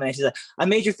cookies, and she's like, "I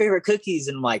made your favorite cookies,"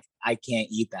 and I'm like, I can't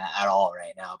eat that at all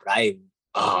right now. But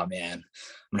oh man,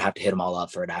 I'm gonna have to hit them all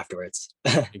up for it afterwards.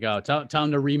 There you go. Tell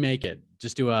them to remake it.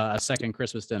 Just do a second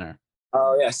Christmas dinner.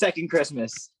 Oh yeah, second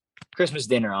Christmas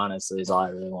dinner, honestly, is all I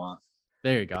really want.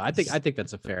 There you go. I think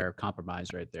that's a fair compromise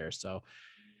right there. So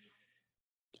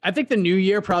I think the new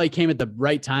year probably came at the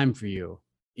right time for you.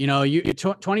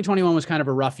 2021 was kind of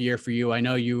a rough year for you. I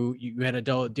know you had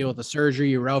to deal with the surgery.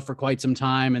 You were out for quite some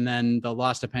time, and then the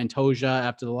loss to Pantoja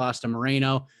after the loss to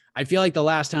Moreno. I feel like the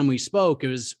last time we spoke, it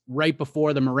was right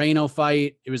before the Moreno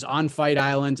fight. It was on Fight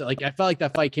Island. Like I felt like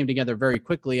that fight came together very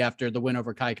quickly after the win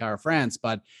over Kai Kara-France,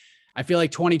 but I feel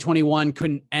like 2021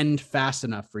 couldn't end fast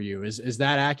enough for you. Is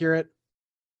that accurate?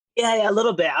 Yeah, a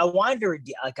little bit. I wanted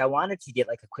to get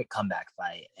like a quick comeback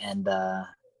fight. And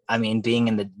I mean, being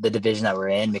in the division that we're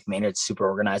in, McMahon's super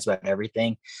organized about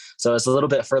everything. So it's a little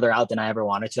bit further out than I ever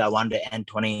wanted to. I wanted to end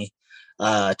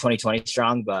 2020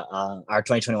 strong, but our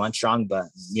 2021 strong, but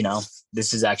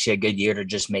this is actually a good year to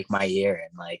just make my year.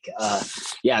 And like,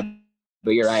 yeah,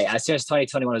 but you're right. As soon as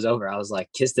 2021 was over, I was like,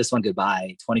 kiss this one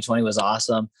goodbye. 2020 was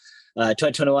awesome.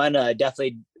 2021,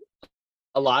 definitely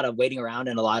a lot of waiting around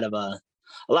and a lot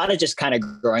of just kind of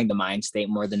growing the mind state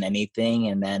more than anything.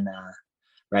 And then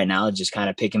right now, just kind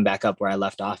of picking back up where I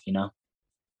left off,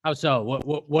 How so?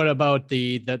 What about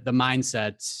the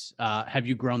mindsets have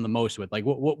you grown the most with? Like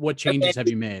what changes have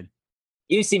you made?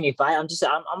 You see me fight. I'm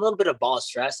a little bit of ball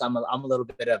stress. I'm a little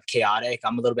bit of chaotic.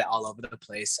 I'm a little bit all over the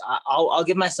place. I'll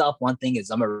give myself one thing is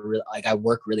I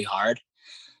work really hard,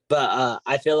 but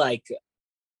I feel like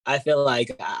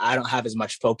I don't have as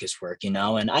much focus work, and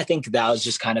I think that was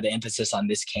just kind of the emphasis on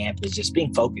this camp is just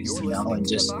being focused, and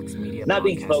just not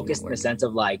being focused in the sense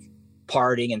of like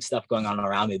partying and stuff going on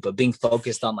around me, but being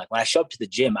focused on like when I show up to the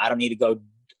gym, I don't need to go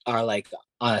or like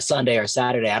on a Sunday or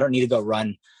Saturday, I don't need to go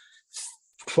run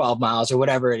 12 miles or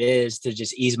whatever it is to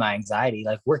just ease my anxiety,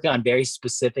 like working on very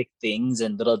specific things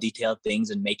and little detailed things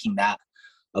and making that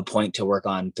a point to work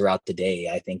on throughout the day,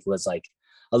 I think was like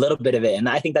a little bit of it. And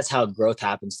I think that's how growth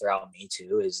happens throughout me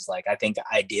too, is like, I think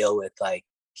I deal with like,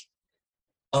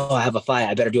 oh, I have a fight,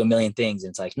 I better do a million things.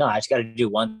 And it's like, no, I just got to do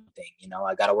one thing.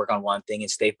 I got to work on one thing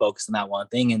and stay focused on that one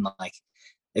thing. And like,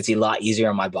 it's a lot easier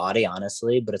on my body,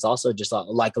 honestly, but it's also just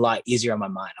like a lot easier on my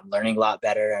mind. I'm learning a lot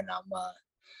better. And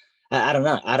I don't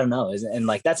know. And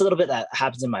like, that's a little bit that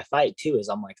happens in my fight too, is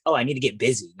I'm like, oh, I need to get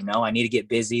busy. I need to get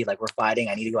busy. Like we're fighting.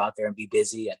 I need to go out there and be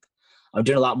busy. And I'm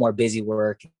doing a lot more busy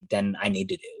work than I need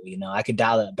to do. I could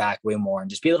dial it back way more and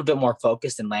just be a little bit more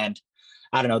focused and land,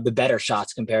 I don't know, the better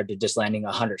shots compared to just landing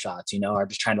 100 shots, or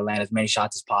just trying to land as many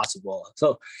shots as possible.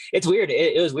 So it's weird.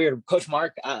 It was weird. Coach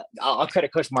Mark, I'll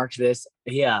credit Coach Mark for this.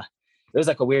 Yeah. It was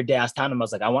like a weird day. I was telling him, I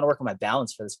was like, I want to work on my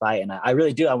balance for this fight. And I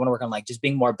really do. I want to work on like just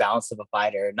being more balanced of a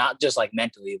fighter, not just like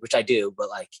mentally, which I do, but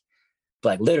like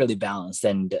literally balanced.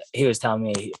 And he was telling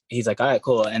me, he's like, all right,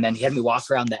 cool. And then he had me walk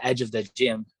around the edge of the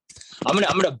gym. I'm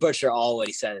gonna butcher all what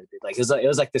he said. Like it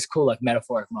was like this cool, like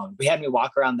metaphoric moment. We had me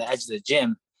walk around the edge of the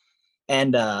gym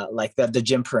and like the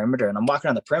gym perimeter. And I'm walking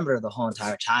around the perimeter the whole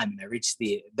entire time. And I reached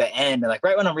the end. And like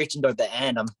right when I'm reaching toward the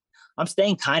end, I'm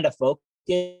staying kind of focused,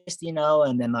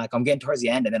 and then like I'm getting towards the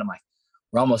end, and then I'm like,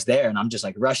 we're almost there. And I'm just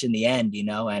like rushing the end, you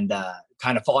know, and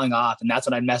kind of falling off. And that's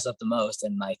when I'd mess up the most.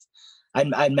 And like,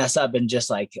 I'd mess up in just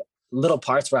like little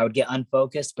parts where I would get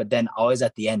unfocused, but then always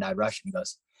at the end I'd rush. And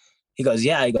he goes,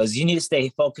 yeah, he goes, you need to stay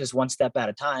focused one step at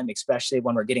a time, especially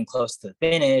when we're getting close to the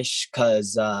finish.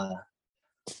 Cause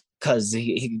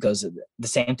he goes, the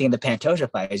same thing in the Pantoja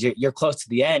fight is you're close to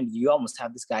the end. You almost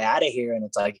have this guy out of here. And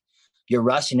it's like, you're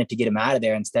rushing it to get him out of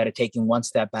there instead of taking one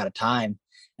step at a time.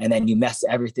 And then you mess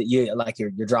everything.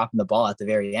 You're dropping the ball at the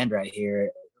very end right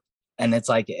here. And it's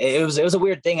like, it was a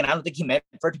weird thing. And I don't think he meant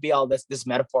for it to be all this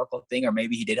metaphorical thing, or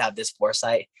maybe he did have this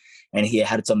foresight and he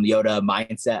had some Yoda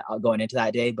mindset going into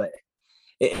that day. But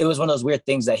it was one of those weird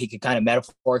things that he could kind of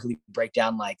metaphorically break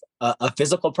down, like a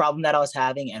physical problem that I was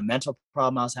having and a mental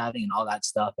problem I was having and all that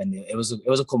stuff. And it was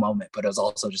a cool moment, but it was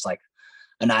also just like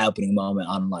an eye-opening moment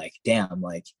on like, damn,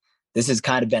 like this has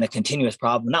kind of been a continuous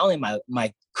problem, not only in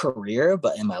my career,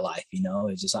 but in my life, you know.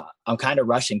 It's just, I'm kind of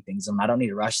rushing things and I don't need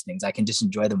to rush things. I can just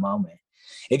enjoy the moment.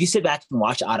 If you sit back and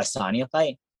watch Adesanya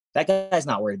fight, that guy's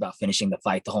not worried about finishing the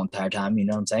fight the whole entire time. You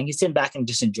know what I'm saying? He's sitting back and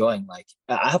just enjoying. Like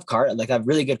I have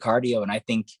really good cardio. And I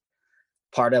think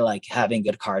part of like having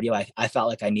good cardio, I felt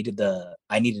like I needed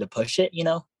to push it, you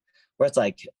know, where it's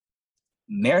like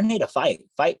marinate a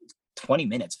fight 20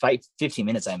 minutes, fight 15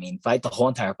 minutes. I mean, fight the whole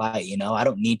entire fight. You know, I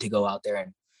don't need to go out there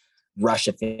and rush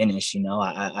a finish. You know,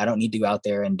 I don't need to go out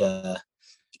there and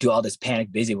do all this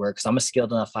panic busy work, because I'm a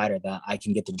skilled enough fighter that I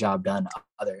can get the job done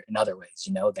in other ways,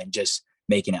 you know, than just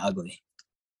making it ugly.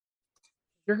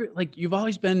 You're like, you've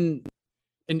always been,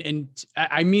 and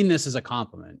I mean this as a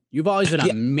compliment, you've always been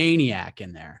a maniac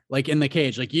in there, like in the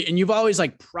cage, like and you've always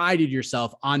like prided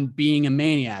yourself on being a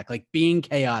maniac, like being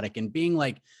chaotic and being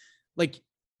like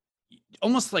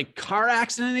almost like car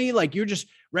accident-y, like you're just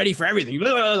ready for everything.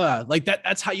 Blah, blah, blah. Like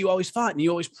that's how you always fought. And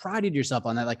you always prided yourself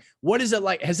on that. Like, what is it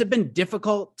like? Has it been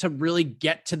difficult to really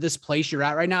get to this place you're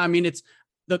at right now? I mean, it's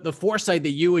the foresight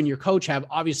that you and your coach have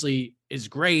obviously is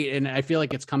great. And I feel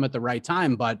like it's come at the right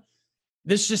time, but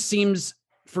this just seems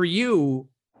for you,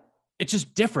 it's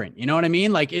just different. You know what I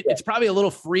mean? Like it's probably a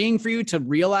little freeing for you to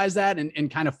realize that and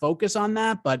kind of focus on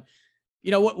that. But you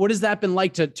know, what has that been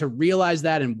like to realize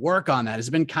that and work on that? Has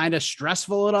it been kind of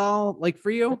stressful at all, like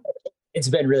for you? It's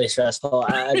been really stressful.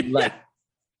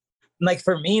 Like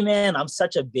for me, man, I'm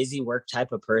such a busy work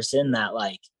type of person that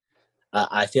like,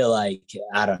 I feel like,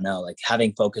 I don't know, like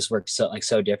having focus work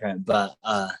so different, but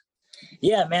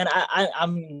yeah, man,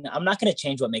 I'm not going to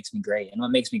change what makes me great. And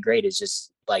what makes me great is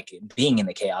just like being in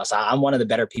the chaos. I'm one of the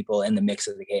better people in the mix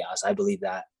of the chaos. I believe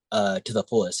that to the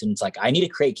fullest. And it's like, I need to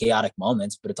create chaotic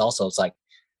moments, but it's like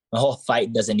my whole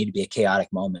fight doesn't need to be a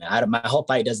chaotic moment. My whole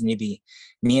fight doesn't need to be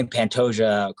me and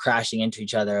Pantoja crashing into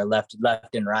each other left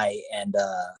and right.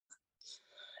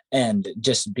 And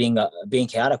just being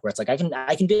chaotic, where it's like, I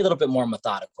can be a little bit more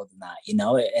methodical than that, you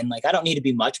know? And like, I don't need to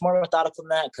be much more methodical than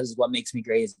that, because what makes me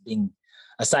great is being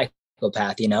a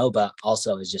psychopath, you know, but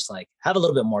also is just like, have a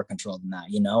little bit more control than that,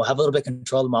 you know, have a little bit of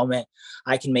control of the moment.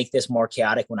 I can make this more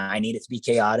chaotic when I need it to be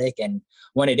chaotic. And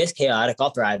when it is chaotic,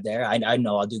 I'll thrive there. I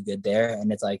know I'll do good there.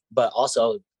 And it's like, but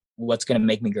also what's going to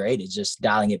make me great is just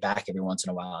dialing it back every once in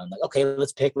a while. I'm like, okay,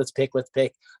 let's pick.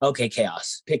 Okay,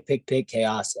 chaos, pick,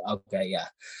 chaos. Okay, yeah.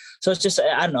 So it's just,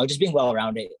 I don't know, just being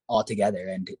well-rounded all together.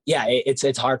 And yeah,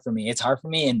 it's hard for me. It's hard for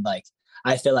me. And like,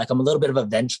 I feel like I'm a little bit of a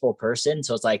vengeful person.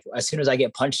 So it's like, as soon as I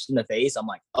get punched in the face, I'm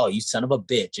like, oh, you son of a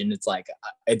bitch. And it's like,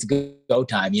 it's go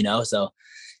time, you know? So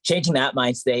changing that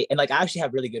mind state. And like, I actually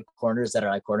have really good corners that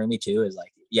are like cornering me too. Is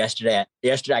like yesterday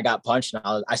I got punched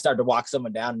and I started to walk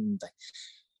someone down and like,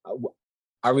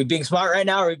 are we being smart right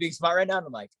now? And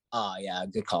I'm like, oh yeah,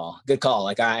 good call.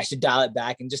 Like I should dial it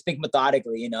back and just think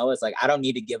methodically, you know. It's like, I don't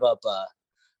need to give up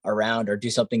a round or do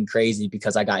something crazy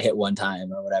because I got hit one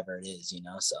time or whatever it is, you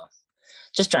know. So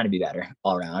just trying to be better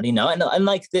all around, you know. And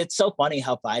like, it's so funny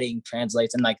how fighting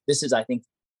translates. And like, this is, I think,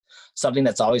 something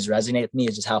that's always resonated with me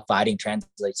is just how fighting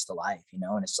translates to life, you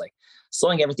know. And it's like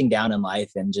slowing everything down in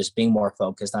life and just being more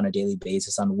focused on a daily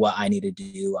basis on what I need to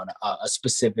do on a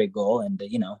specific goal. And,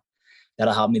 you know,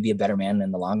 that'll help me be a better man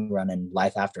in the long run and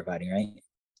life after fighting, right?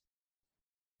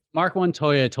 Mark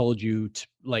Montoya told you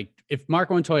if Mark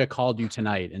Montoya called you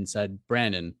tonight and said,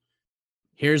 Brandon,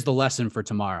 here's the lesson for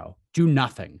tomorrow. Do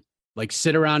nothing. Like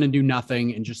sit around and do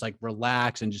nothing and just like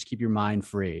relax and just keep your mind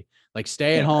free. Like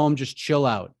stay at home, just chill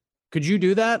out. Could you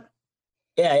do that?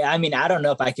 Yeah. I mean, I don't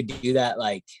know if I could do that.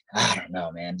 Like, I don't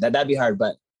know, man, that'd be hard.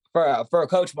 But for a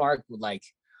coach, Mark, like,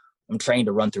 I'm trained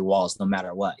to run through walls no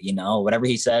matter what, you know, whatever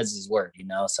he says is word, you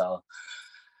know? So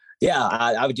Yeah,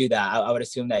 I would do that. I would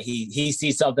assume that he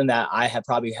sees something that I have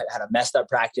probably had a messed up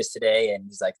practice today, and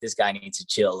he's like, this guy needs to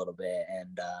chill a little bit.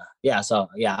 And so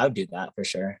I would do that for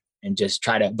sure, and just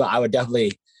try to. But I would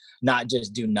definitely not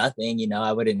just do nothing. You know,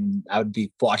 I would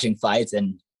be watching fights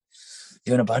and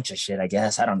doing a bunch of shit. I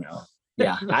guess I don't know.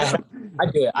 Yeah, I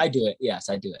do it. I do it. Yes,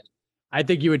 I do it. I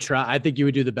think you would try. I think you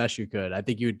would do the best you could. I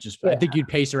think you would just. I think you'd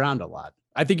pace around a lot.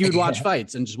 I think you would watch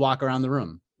fights and just walk around the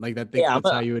room like that. That's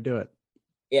how you would do it.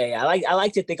 Yeah. I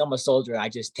like to think I'm a soldier. I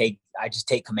just take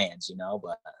commands, you know,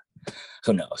 but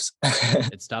who knows?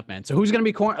 It's tough, man. So who's going to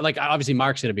be corner? Like, obviously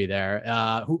Mark's going to be there.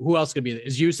 Who else going to be there?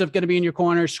 Is Yusuf going to be in your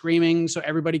corner screaming so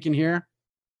everybody can hear?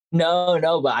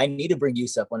 No, but I need to bring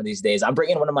Yusuf one of these days. I'm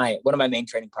bringing one of my main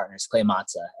training partners, Clay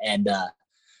Matza. And,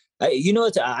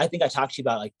 I think I talked to you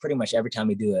about, like, pretty much every time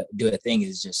we do a thing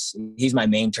is just, he's my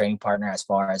main training partner as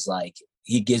far as, like,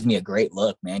 he gives me a great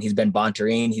look, man. He's been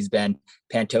Bontarine, he's been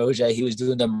Pantoja, he was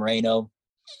doing the Moreno,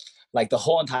 like the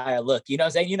whole entire look. You know what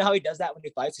I'm saying? You know how he does that when he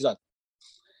fights? He's like,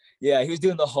 yeah, he was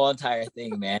doing the whole entire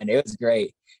thing, man. It was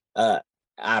great. I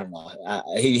don't know.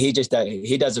 He just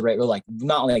he does a great, like,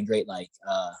 not only a great, like,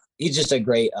 he's just a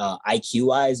great IQ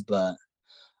wise, but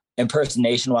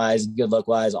impersonation wise, good look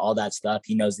wise, all that stuff.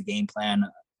 He knows the game plan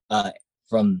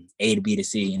from A to B to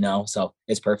C, you know, so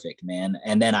it's perfect, man.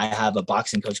 And then I have a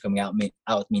boxing coach coming out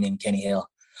with me named Kenny Hale.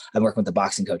 I'm working with the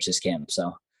boxing coach this camp,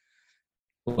 so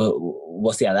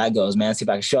we'll see how that goes, man. See if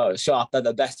I can show off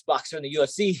the best boxer in the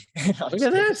UFC. Look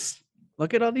at this.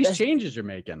 Look at all these changes you're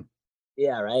making.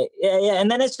 Yeah, right. Yeah.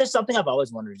 And then it's just something I've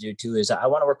always wanted to do too, is I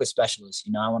want to work with specialists,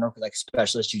 you know, I want to work with like a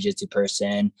specialist jiu-jitsu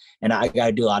person. And I got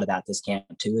to do a lot of that this camp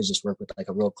too, is just work with like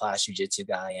a world-class jiu-jitsu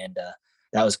guy. And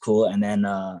that was cool. And then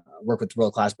work with a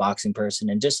world-class boxing person.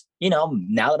 And just, you know,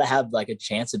 now that I have like a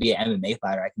chance to be an MMA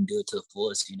fighter, I can do it to the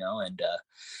fullest, you know, and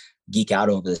geek out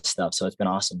over this stuff. So it's been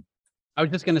awesome. I was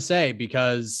just going to say,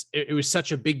 because it was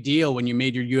such a big deal when you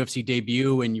made your UFC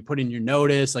debut and you put in your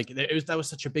notice, like that was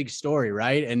such a big story.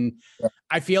 Right. And yeah.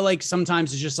 I feel like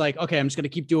sometimes it's just like, okay, I'm just going to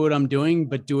keep doing what I'm doing,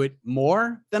 but do it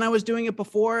more than I was doing it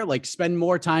before, like spend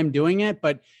more time doing it.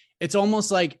 But it's almost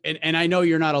like, and I know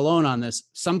you're not alone on this,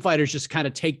 some fighters just kind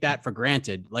of take that for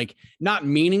granted, like not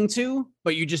meaning to,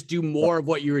 but you just do more of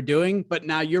what you were doing. But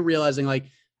now you're realizing, like,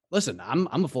 listen, I'm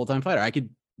a full-time fighter. I could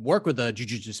work with a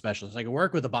jiu-jitsu specialist. I could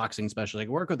work with a boxing specialist. I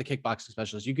could work with a kickboxing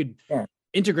specialist. You could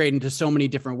integrate into so many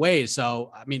different ways.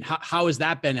 So, I mean, how has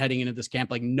that been heading into this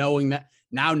camp? Like knowing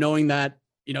that,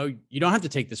 you know, you don't have to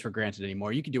take this for granted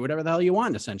anymore. You can do whatever the hell you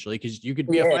want, essentially, because you could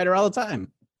be a fighter all the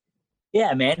time.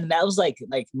 Yeah, man. And that was like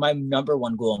my number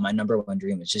one goal, my number one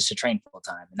dream was just to train full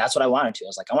time. And that's what I wanted to. I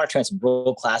was like, I want to train some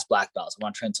world-class black belts. I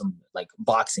want to train some like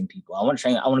boxing people. I want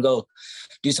to go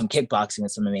do some kickboxing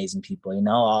with some amazing people, you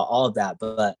know, all of that.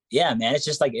 But yeah, man, it's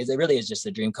just like, it really is just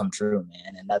a dream come true,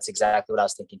 man. And that's exactly what I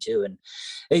was thinking too. And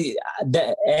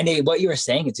what you were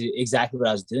saying, it's exactly what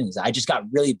I was doing. Is I just got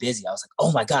really busy. I was like,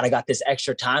 oh my God, I got this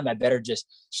extra time. I better just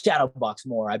shadow box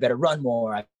more. I better run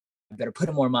more. I better put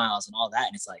in more miles and all that.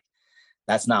 And it's like,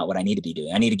 that's not what I need to be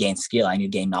doing. I need to gain skill. I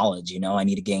need to gain knowledge, you know, I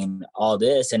need to gain all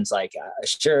this. And it's like,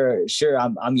 sure.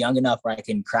 I'm young enough where I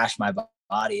can crash my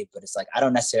body, but it's like, I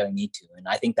don't necessarily need to. And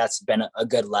I think that's been a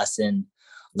good lesson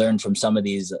learned from some of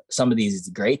these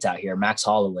greats out here, Max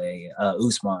Holloway,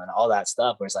 Usman, all that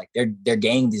stuff, where it's like, they're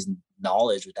gaining this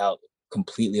knowledge without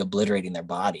completely obliterating their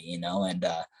body, you know? And,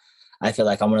 I feel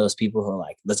like I'm one of those people who are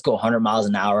like, let's go 100 miles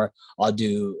an hour. I'll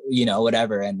do, you know,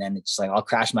 whatever. And then it's like, I'll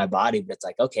crash my body, but it's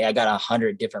like, okay, I got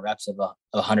 100 different reps of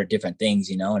 100 different things,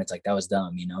 you know? And it's like, that was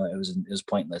dumb, you know, it was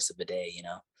pointless of a day, you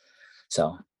know?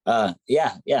 So,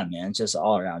 yeah, man, it's just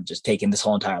all around, just taking this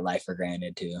whole entire life for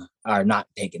granted too, or not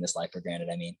taking this life for granted.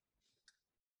 I mean,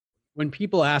 when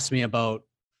people ask me about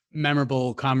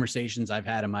memorable conversations I've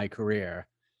had in my career,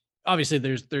 obviously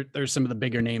there's some of the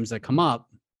bigger names that come up,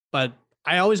 but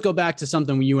I always go back to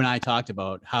something you and I talked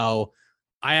about, how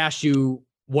I asked you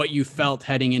what you felt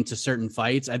heading into certain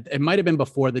fights. It might have been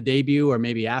before the debut or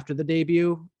maybe after the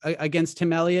debut against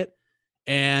Tim Elliott.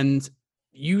 And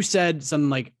you said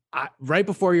something like, right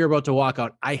before you're about to walk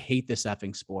out, I hate this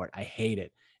effing sport. I hate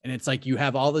it. And it's like, you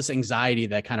have all this anxiety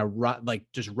that kind of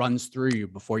just runs through you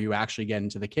before you actually get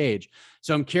into the cage.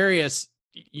 So I'm curious,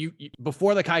 you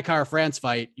before the Kai Kara France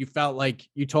fight, you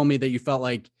told me that you felt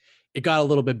like it got a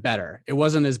little bit better. It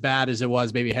wasn't as bad as it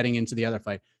was maybe heading into the other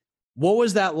fight. What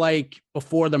was that like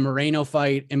before the Moreno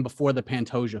fight and before the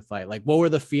Pantoja fight? Like, what were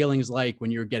the feelings like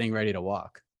when you were getting ready to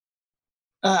walk?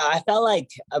 I felt like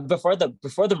before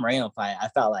the Moreno fight, I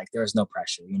felt like there was no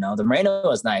pressure. You know, the Moreno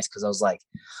was nice because I was like,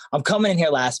 I'm coming in here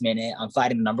last minute. I'm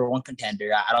fighting the number one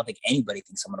contender. I don't think anybody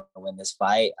thinks I'm going to win this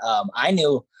fight. I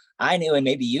knew, and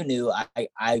maybe you knew,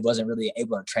 I wasn't really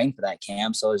able to train for that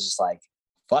camp. So it was just like,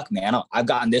 fuck, man, I've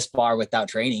gotten this far without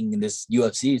training in this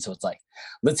UFC. So it's like,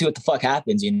 let's see what the fuck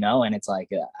happens, you know? And it's like,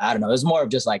 I don't know. It was more of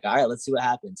just like, all right, let's see what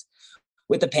happens.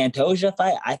 With the Pantoja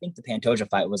fight, I think the Pantoja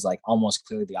fight was like almost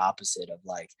clearly the opposite of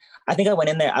like, I think I went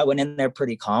in there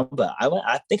pretty calm, but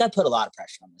I think I put a lot of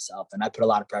pressure on myself, and I put a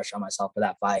lot of pressure on myself for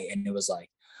that fight. And it was like,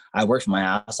 I worked my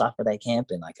ass off for that camp,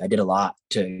 and like, I did a lot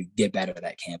to get better at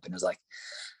that camp. And it was like,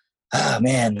 oh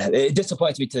man, it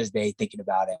disappoints me to this day thinking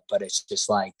about it, but it's just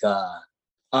like,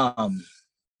 I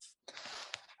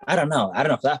don't know.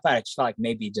 For that fight, I just felt like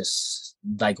maybe just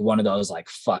like one of those like,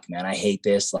 fuck, man, I hate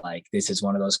this. Like, this is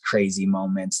one of those crazy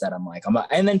moments that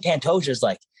and then Pantoja's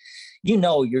like, you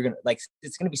know, you're going to like,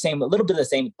 it's going to be a little bit of the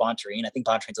same with Bontarine. I think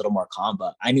Bontrine's a little more calm,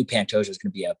 but I knew Pantoja was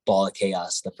going to be a ball of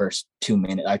chaos the first 2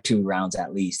 minutes or 2 rounds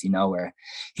at least, you know, where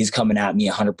he's coming at me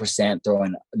 100%,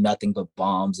 throwing nothing but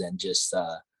bombs and just,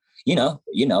 you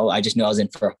know, I just knew I was in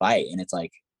for a fight. And it's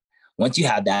like, once you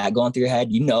have that going through your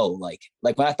head, you know, like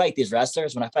when I fight these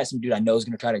wrestlers, when I fight some dude I know is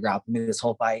going to try to grapple me this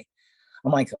whole fight,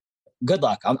 I'm like, good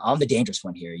luck. I'm the dangerous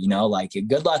one here, you know, like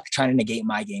good luck trying to negate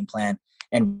my game plan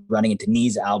and running into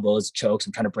knees, elbows, chokes.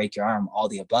 I'm trying to break your arm, all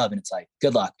the above. And it's like,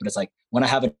 good luck. But it's like when I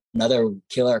have another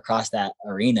killer across that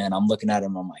arena and I'm looking at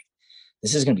him, I'm like,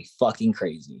 this is going to be fucking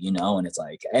crazy, you know? And it's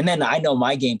like, and then I know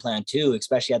my game plan too,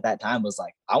 especially at that time, was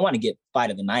like, I want to get fight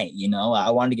of the night, you know?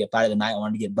 I wanted to get fight of the night. I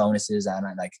wanted to get bonuses. And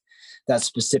I like, that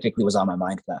specifically was on my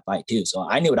mind for that fight too. So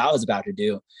I knew what I was about to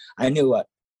do. I'm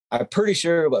pretty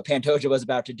sure what Pantoja was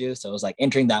about to do. So it was like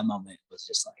entering that moment was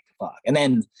just like, fuck. And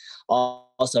then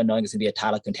also knowing it's gonna be a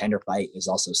title contender fight is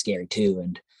also scary too.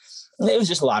 And it was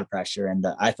just a lot of pressure. And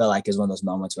I felt like it was one of those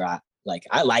moments where I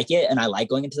like it, and I like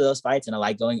going into those fights, and I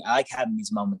like having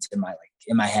these moments in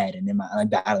my head, and I'm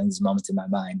battling these moments in my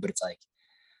mind. But it's like,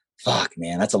 fuck,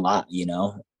 man, that's a lot, you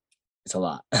know? It's a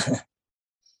lot.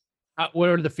 What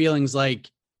are the feelings like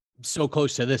so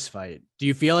close to this fight? Do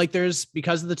you feel like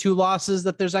because of the 2 losses,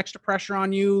 that there's extra pressure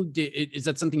on you? Is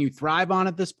that something you thrive on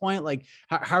at this point? Like,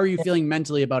 how are you feeling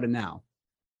mentally about it now?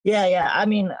 Yeah. I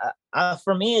mean,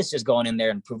 for me, it's just going in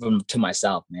there and proving to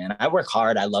myself, man. I work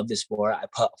hard. I love this sport. I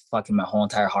put fucking my whole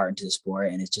entire heart into the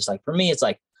sport. And it's just like, for me, it's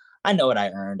like, I know what I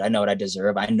earned. I know what I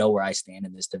deserve. I know where I stand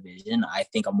in this division. I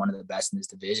think I'm one of the best in this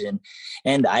division.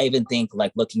 And I even think,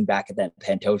 like, looking back at that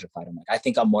Pantoja fight, I'm like, I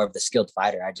think I'm more of the skilled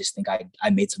fighter. I just think I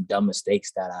made some dumb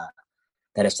mistakes that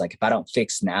it's like, if I don't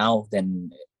fix now,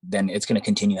 then it's going to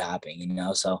continue happening, you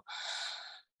know? So,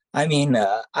 I mean,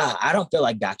 I don't feel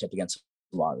like backed up against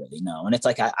law, really, no. And it's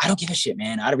like, I don't give a shit,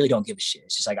 man. I really don't give a shit.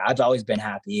 It's just like, I've always been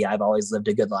happy. I've always lived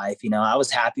a good life. You know, I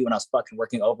was happy when I was fucking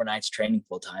working overnights, training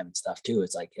full time and stuff too.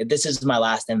 It's like, if this is my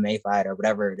last MMA fight or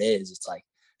whatever it is, it's like,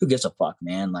 who gives a fuck,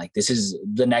 man? Like, this is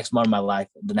the next one of my life.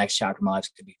 The next chapter of my life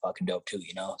could be fucking dope too,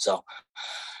 you know? So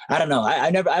I don't know.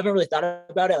 I haven't really thought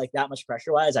about it like that much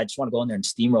pressure wise. I just want to go in there and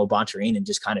steamroll Bontarine and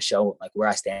just kind of show like where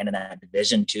I stand in that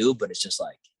division too. But it's just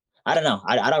like, I don't know.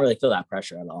 I don't really feel that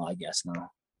pressure at all, I guess. No.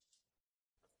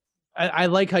 I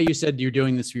like how you said you're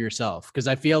doing this for yourself, because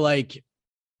I feel like,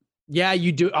 yeah,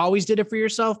 you always did it for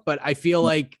yourself, but I feel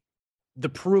like the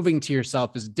proving to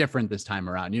yourself is different this time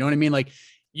around. You know what I mean? Like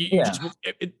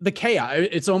the chaos,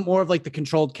 it's more of like the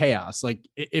controlled chaos. Like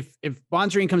if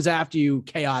Bontarine comes after you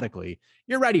chaotically,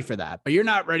 you're ready for that, but you're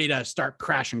not ready to start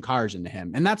crashing cars into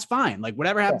him. And that's fine. Like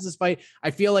whatever happens this fight,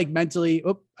 I feel like mentally,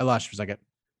 I lost you for a second.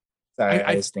 Sorry,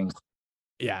 I just think.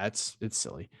 Yeah, it's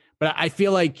silly, but I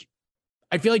feel like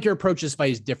your approach to this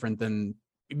fight is different than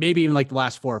maybe even like the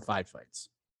last 4 or 5 fights.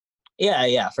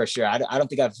 Yeah, for sure. I don't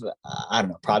think I don't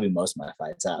know, probably most of my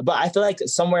fights. But I feel like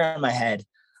somewhere in my head,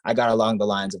 I got along the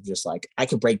lines of just like, I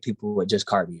could break people with just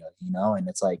cardio, you know? And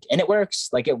it's like, and it works,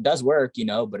 like it does work, you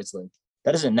know, but it's like,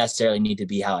 that doesn't necessarily need to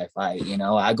be how I fight, you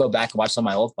know? I go back and watch some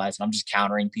of my old fights and I'm just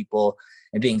countering people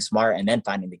and being smart and then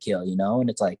finding the kill, you know? And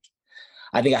it's like,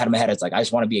 I think I had in my head, it's like, I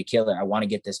just want to be a killer. I want to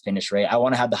get this finish rate. I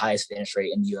want to have the highest finish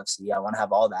rate in the UFC. I want to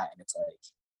have all that. And it's like,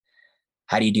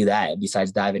 how do you do that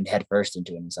besides diving head first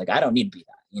into it? And it's like, I don't need to be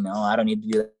that, you know, I don't need to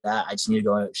do that. I just need to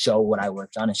go show what I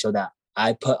worked on and show that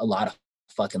I put a lot of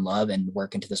fucking love and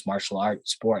work into this martial art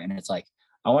sport. And it's like,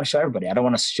 I want to show everybody. I don't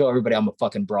want to show everybody I'm a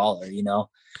fucking brawler, you know?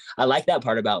 I like that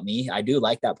part about me. I do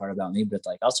like that part about me, but it's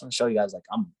like, I also want to show you guys, like,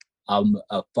 I'm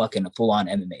a fucking full-on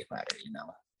MMA fighter, you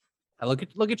know? I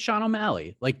look at Sean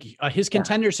O'Malley, like his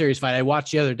Contender Series fight I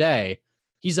watched the other day.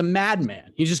 He's a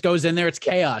madman. He just goes in there. It's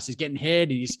chaos. He's getting hit.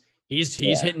 He's He's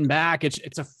hitting back. It's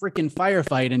a freaking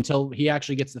firefight until he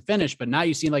actually gets the finish. But now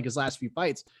you see like his last few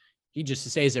fights, he just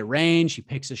stays at range. He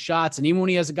picks his shots. And even when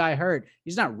he has a guy hurt,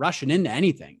 he's not rushing into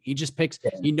anything. He just picks,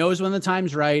 he knows when the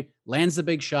time's right, lands the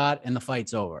big shot, and the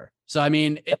fight's over. So, I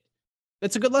mean,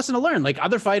 it's a good lesson to learn. Like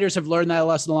other fighters have learned that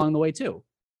lesson along the way too.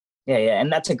 Yeah.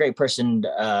 And that's a great person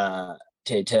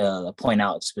to point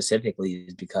out specifically,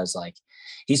 is because like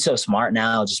he's so smart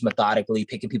now, just methodically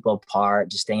picking people apart,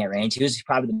 just staying at range. He was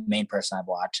probably the main person I've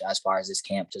watched as far as this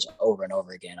camp, just over and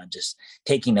over again. I'm just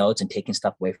taking notes and taking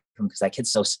stuff away from him because that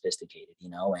kid's so sophisticated,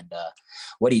 and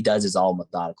what he does is all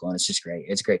methodical, and it's just great.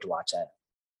 It's great to watch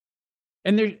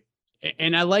that.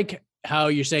 And I like how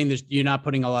you're saying you're not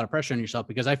putting a lot of pressure on yourself,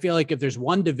 because I feel like if there's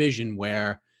one division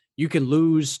where you can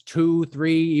lose 2,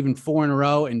 3, even 4 in a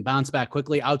row and bounce back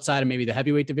quickly outside of maybe the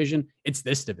heavyweight division, it's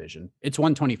this division. It's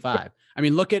 125. I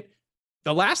mean, look at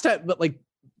the last time, but like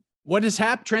what has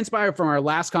transpired from our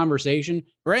last conversation.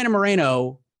 Brandon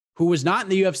Moreno, who was not in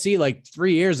the UFC like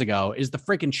 3 years ago, is the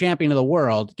freaking champion of the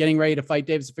world, getting ready to fight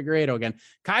Davis Figueiredo again.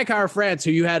 Kai Kara-France,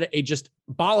 who you had a just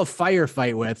ball of fire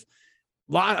fight with,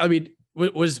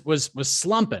 was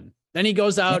slumping. Then he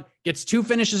goes out, gets 2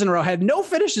 finishes in a row, had no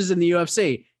finishes in the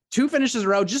UFC. 2 finishes in a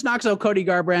row, just knocks out Cody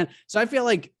Garbrandt. So I feel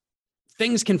like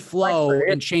things can flow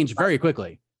and change very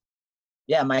quickly.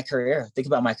 Yeah, my career. Think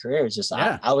about my career. It's just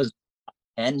I was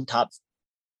 10, top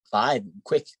 5,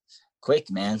 quick,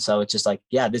 man. So it's just like,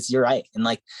 yeah, you're right. And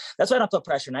like that's why I don't feel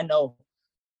pressure. And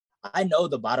I know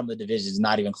the bottom of the division is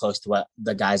not even close to what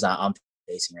the guys I'm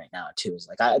facing right now too. Is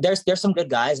like there's some good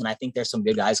guys, and I think there's some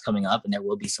good guys coming up, and there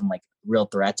will be some like real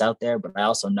threats out there. But I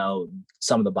also know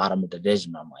some of the bottom of the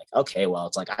division. I'm like, okay, well,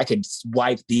 it's like I could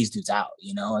wipe these dudes out.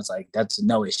 It's like that's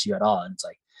no issue at all. And it's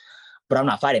like, but I'm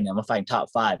not fighting them. I'm fighting top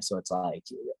 5. So it's like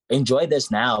enjoy this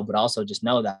now, but also just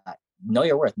know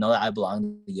your worth. Know that I belong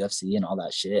to the UFC and all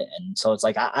that shit. And so it's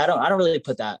like I don't really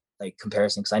put that like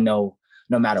comparison, because I know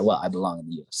no matter what, I belong in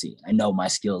the UFC. I know my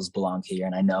skills belong here,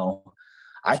 and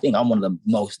I think I'm one of the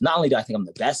most, not only do I think I'm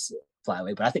the best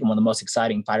flyweight, but I think I'm one of the most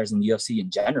exciting fighters in the UFC in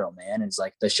general, man. It's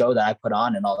like the show that I put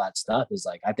on and all that stuff is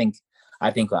like, I think I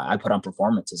put on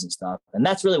performances and stuff. And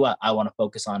that's really what I want to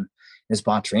focus on in this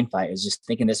Bontorin fight, is just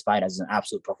thinking this fight as an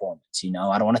absolute performance. I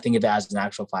don't want to think of it as an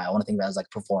actual fight. I want to think of it as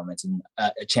like performance and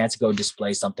a chance to go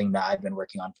display something that I've been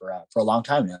working on for a long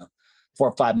time now, 4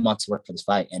 or 5 months work for this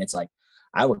fight. And it's like,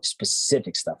 I work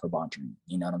specific stuff for Bontorin,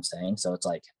 you know what I'm saying? So it's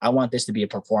like, I want this to be a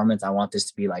performance. I want this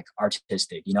to be like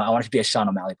artistic, I want it to be a Sean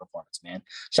O'Malley performance, man.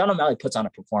 Sean O'Malley puts on a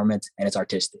performance and it's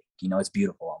artistic, it's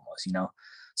beautiful almost,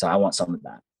 so I want some of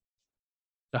that.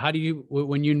 So how do you,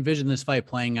 when you envision this fight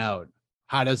playing out,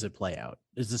 how does it play out?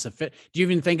 Is this a fit? Do you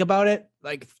even think about it?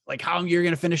 Like how you're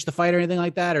going to finish the fight or anything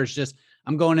like that? Or it's just,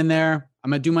 I'm going in there,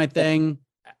 I'm going to do my thing,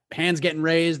 hands getting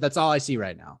raised. That's all I see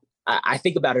right now. I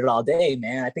think about it all day,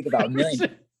 man. I think about a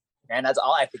million, man. That's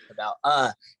all I think about.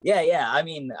 Yeah. I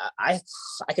mean, I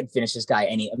could finish this guy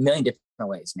a million different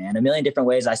ways, man. A million different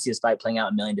ways. I see this fight playing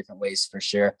out a million different ways for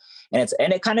sure. And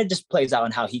it kind of just plays out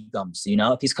on how he comes.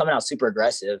 If he's coming out super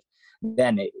aggressive,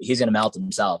 then he's gonna melt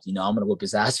himself. I'm gonna whoop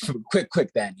his ass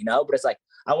quick then. But it's like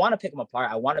I want to pick him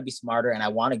apart. I want to be smarter, and I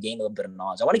want to gain a little bit of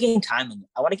knowledge. I want to gain time in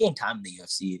the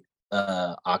UFC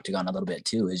octagon a little bit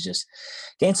too, is just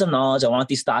gain some knowledge. I want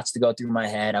these thoughts to go through my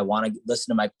head. I want to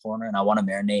listen to my corner, and I want to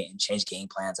marinate and change game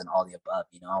plans and all the above.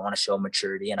 I want to show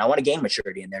maturity, and I want to gain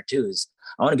maturity in there too.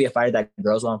 I want to be a fighter that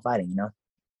grows while I'm fighting.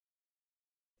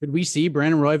 Could we see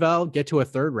Brandon Royval get to a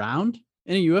 3rd round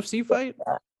in a UFC fight?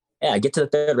 Yeah, get to the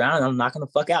 3rd round and I'm knocking the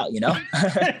fuck out,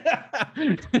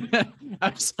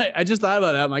 I just thought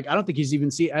about that. I'm like, I don't think he's seen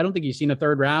a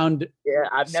 3rd round. Yeah,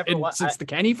 I've never won since the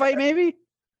Kenny fight, maybe.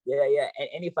 Yeah. And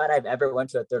any fight I've ever went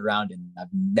to a 3rd round and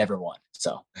I've never won.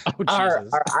 So our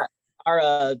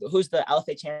who's the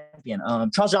LFA champion?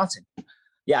 Charles Johnson.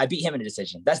 Yeah, I beat him in a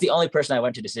decision. That's the only person I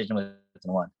went to decision with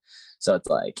and won. So it's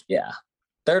like, yeah.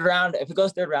 3rd round, if it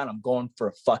goes 3rd round, I'm going for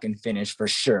a fucking finish for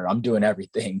sure. I'm doing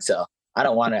everything. So I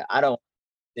don't want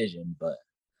decision, but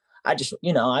I just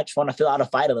want to fill out a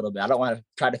fight a little bit. I don't want to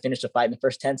try to finish the fight in the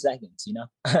first 10 seconds,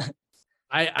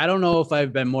 I don't know if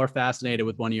I've been more fascinated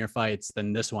with one of your fights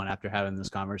than this one after having this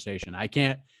conversation.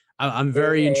 I'm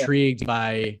very intrigued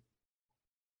by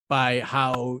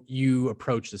how you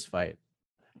approach this fight.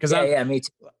 Because me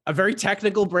too. A very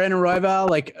technical Brandon Royval,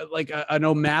 like an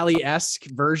O'Malley-esque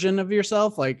version of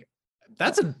yourself. Like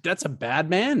that's a bad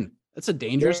man. That's a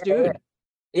dangerous dude.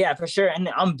 Yeah, for sure. And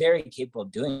I'm very capable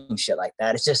of doing shit like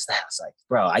that. It's like,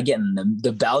 bro, I get in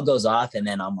the bell goes off and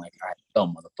then I'm like, all right,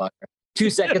 go motherfucker. 2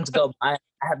 seconds go by.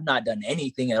 I have not done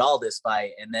anything at all this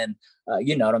fight. And then,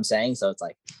 you know what I'm saying? So it's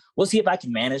like, we'll see if I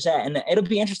can manage that, and it'll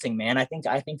be interesting, man. I think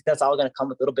that's all going to come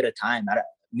with a little bit of time.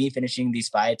 Me finishing these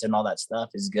fights and all that stuff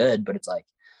is good, but it's like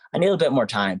I need a little bit more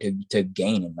time to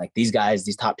gain. And like these guys,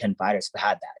 these top 10 fighters have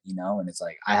had that, you know, and it's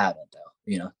like I haven't, though,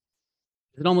 you know.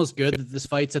 Is it almost good that this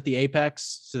fight's at the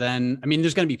Apex? So then, I mean,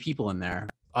 there's going to be people in there,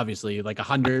 obviously, like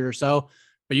 100 or so,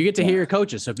 but you get to hear your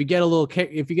coaches. So if you get a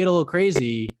little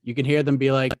crazy, you can hear them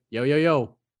be like,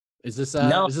 yo, is this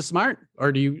smart?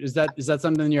 Or is that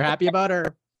something you're happy about?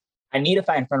 Or I need to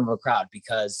fight in front of a crowd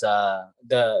because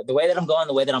the way that I'm going,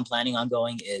 the way that I'm planning on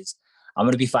going is I'm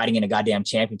going to be fighting in a goddamn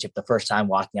championship the first time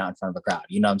walking out in front of a crowd.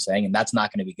 You know what I'm saying? And that's not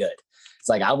going to be good. It's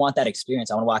like, I want that experience.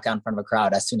 I want to walk out in front of a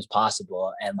crowd as soon as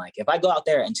possible. And like, if I go out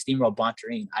there and steamroll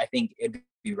Bontarine, I think it'd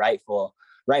be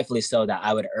rightfully so that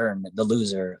I would earn the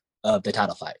loser of the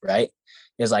title fight, right?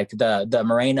 It's like the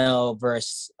Moreno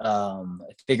versus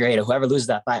Figueiredo, whoever loses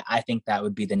that fight, I think that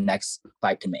would be the next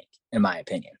fight to make, in my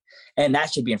opinion. And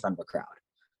that should be in front of a crowd.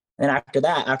 And after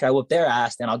that, after I whoop their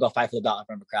ass, then I'll go fight for the belt in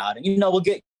front of a crowd. And, you know, we'll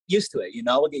get used to it,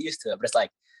 But it's like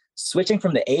switching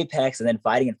from the Apex and then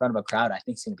fighting in front of a crowd, I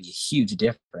think it's going to be a huge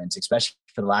difference, especially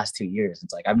for the last 2 years.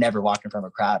 It's like, I've never walked in front of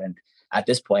a crowd. And at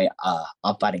this point,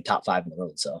 I'm fighting top 5 in the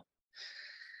world. So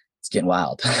it's getting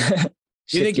wild.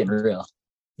 Shit's getting real.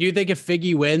 Do you think if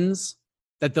Figgy wins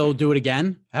that they'll do it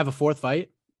again? Have a 4th fight?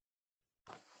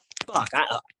 Fuck,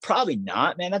 probably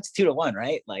not, man. That's 2-1,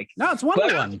 right? Like, no, it's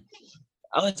 1-1.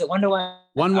 Oh, is it 1-1?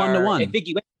 1-1.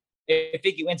 If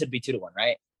Figgy wins, it'd be 2-1,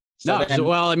 right? So no, then,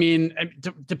 well, I mean,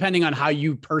 depending on how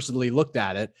you personally looked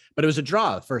at it, but it was a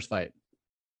draw, the first fight.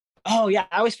 Oh yeah,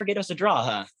 I always forget it was a draw,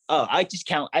 huh? Oh, I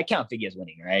count Figgy as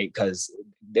winning, right? Because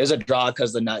there's a draw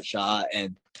because the nut shot,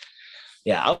 and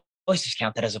yeah, I always just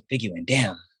count that as a Figgy win.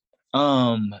 Damn.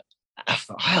 I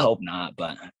hope not,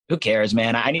 but who cares,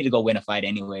 man? I need to go win a fight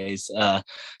anyways.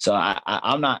 So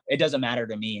I'm not. It doesn't matter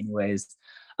to me anyways.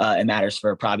 It matters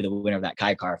for probably the winner of that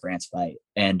Kai Car France fight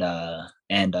and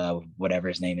whatever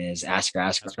his name is,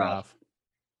 Askarov.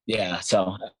 Yeah,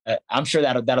 so I'm sure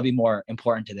that'll be more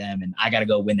important to them, and I got to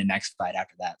go win the next fight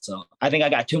after that. So I think I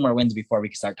got 2 more wins before we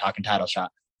can start talking title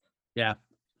shot. Yeah.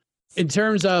 In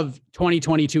terms of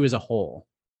 2022 as a whole,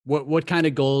 what kind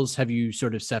of goals have you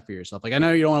sort of set for yourself? Like, I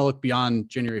know you don't want to look beyond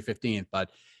January 15th,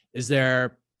 but is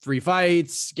there 3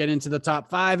 fights, get into the top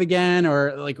 5 again,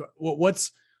 or like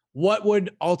what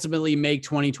would ultimately make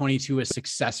 2022 a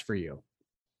success for you?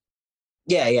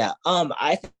 Yeah.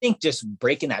 I think just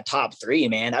breaking that top 3,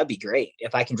 man, that'd be great.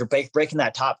 If I can breaking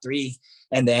that top 3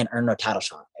 and then earn a title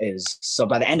shot so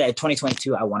by the end of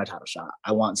 2022, I want a title shot.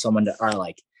 I want someone to are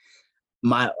like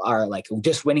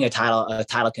just winning a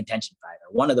title contention fight,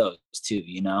 or one of those 2,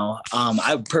 you know.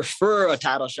 I prefer a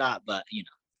title shot, but you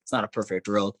know, it's not a perfect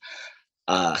world.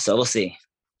 So we'll see.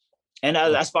 And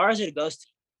as far as it goes,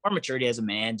 more maturity as a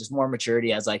man, just more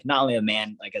maturity as like not only a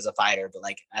man, like as a fighter, but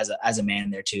like as a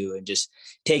man there too, and just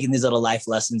taking these little life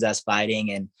lessons as fighting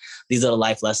and these little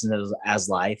life lessons as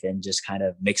life, and just kind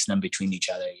of mixing them between each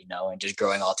other, you know, and just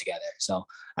growing all together. So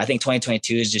I think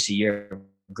 2022 is just a year of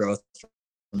growth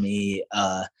for me,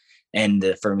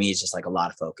 and for me, it's just like a lot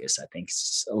of focus. I think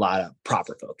it's a lot of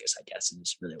proper focus, I guess,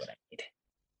 is really what I need.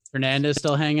 Fernandez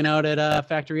still hanging out at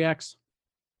Factory X?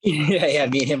 Yeah.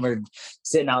 Me and him were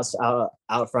sitting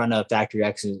out front of Factory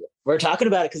X. We're talking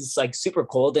about it because it's like super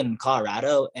cold in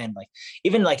Colorado, and like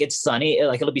even like it's sunny,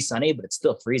 like it'll be sunny, but it's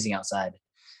still freezing outside.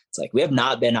 It's like we have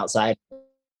not been outside in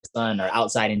the sun or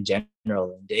outside in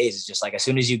general in days. It's just like as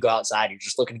soon as you go outside, you're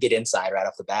just looking to get inside right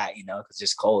off the bat, you know, because it's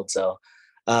just cold. So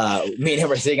me and him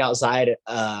were sitting outside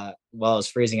while it was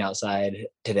freezing outside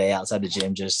today, outside the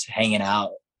gym, just hanging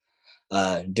out.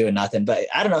 Doing nothing, but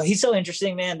I don't know. He's so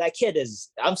interesting, man. That kid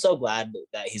I'm so glad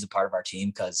that he's a part of our team,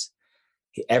 because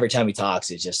every time he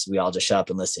talks, it's just, we all just shut up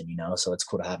and listen, you know? So it's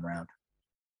cool to have him around.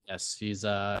 Yes. He's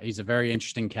a very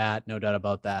interesting cat. No doubt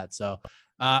about that. So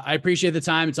I appreciate the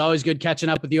time. It's always good catching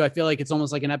up with you. I feel like it's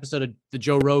almost like an episode of the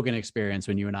Joe Rogan Experience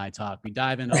when you and I talk. We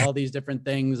dive into all these different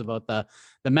things about the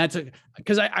mental,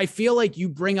 because I feel like you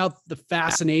bring out the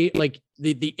fascinate, like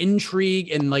the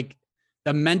intrigue and like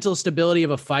the mental stability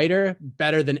of a fighter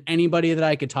better than anybody that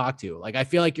I could talk to. Like, I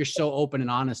feel like you're so open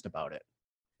and honest about it.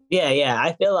 Yeah.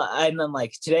 I feel I'm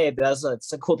like today,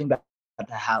 it's a cool thing about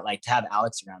to have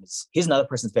Alex around. He's another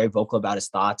person that's very vocal about his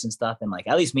thoughts and stuff. And like,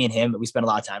 at least me and him, we spend a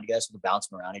lot of time together, so we bounce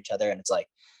them around each other. And it's like,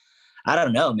 I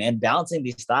don't know, man, balancing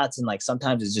these thoughts. And like,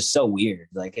 sometimes it's just so weird.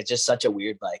 Like, it's just such a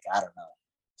weird, like, I don't know.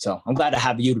 So I'm glad to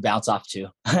have you to bounce off too.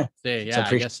 Yeah,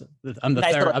 so I guess I'm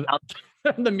the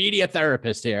I'm the media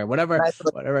therapist here. Whatever I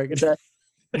can say.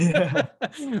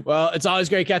 Well, it's always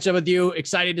great catching up with you.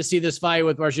 Excited to see this fight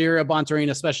with Rogerio Bontorin,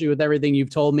 especially with everything you've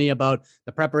told me about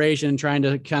the preparation, trying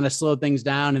to kind of slow things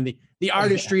down, and the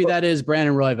artistry that is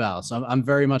Brandon Royval. So I'm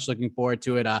very much looking forward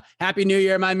to it. Happy New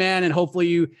Year, my man, and hopefully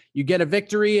you get a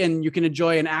victory and you can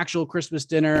enjoy an actual Christmas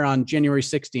dinner on January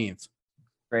 16th.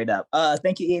 Straight up.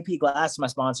 Thank you, EAP Glass, my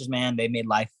sponsors, man. They made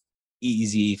life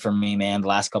easy for me, man. The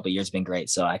last couple of years have been great.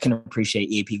 So I can appreciate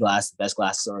EAP Glass, the best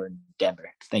glass store in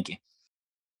Denver. Thank you.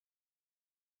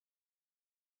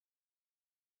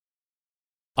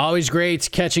 Always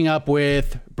great catching up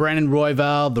with Brandon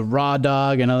Royval, the Raw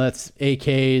Dog. I know that's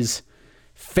AK's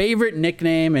favorite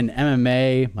nickname in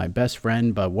MMA, my best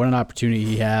friend, but what an opportunity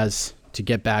he has to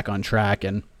get back on track.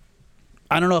 And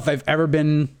I don't know if I've ever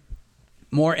been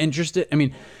more interested. I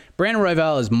mean, Brandon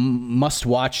Royval is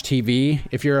must-watch TV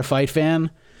if you're a fight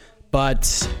fan, but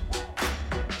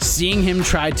seeing him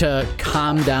try to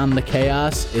calm down the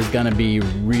chaos is going to be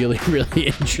really, really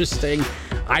interesting.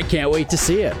 I can't wait to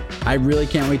see it. I really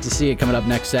can't wait to see it coming up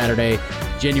next Saturday,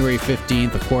 January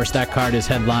 15th. Of course, that card is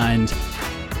headlined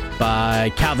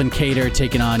by Calvin Kattar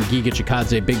taking on Giga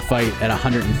Chikadze. Big fight at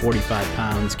 145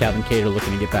 pounds. Calvin Kattar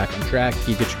looking to get back on track.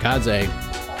 Giga Chikadze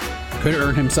could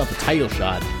earn himself a title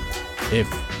shot if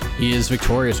he is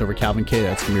victorious over Calvin Kattar.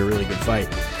 That's going to be a really good fight.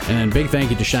 And then big thank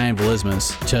you to Cheyenne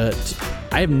Velismas.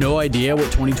 I have no idea what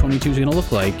 2022 is going to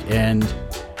look like, and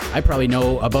I probably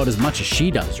know about as much as she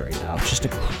does right now. It's just a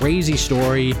crazy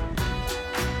story.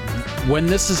 When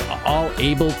this is all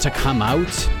able to come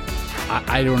out,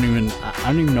 I don't even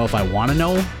know if I want to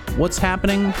know what's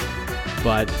happening.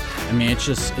 But I mean, it's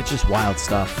just wild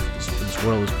stuff. This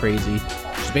world is crazy.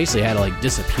 She basically had to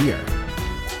disappear,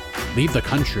 leave the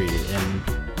country, and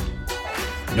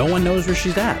no one knows where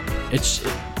she's at.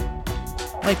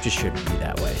 Life just shouldn't be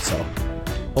that way. So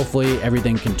hopefully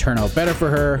everything can turn out better for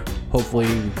her. Hopefully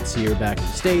we can see her back in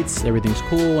the States. Everything's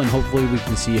cool, and hopefully we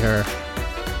can see her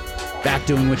back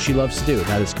doing what she loves to do,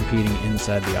 that is competing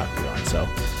inside the octagon. So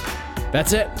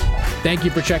that's it. Thank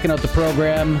you for checking out the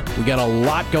program. We got a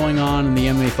lot going on in the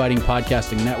MMA Fighting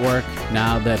Podcasting Network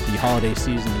now that the holiday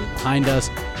season is behind us.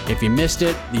 If you missed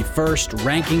it, the first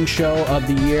ranking show of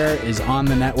the year is on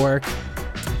the network.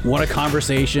 What a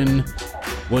conversation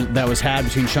that was had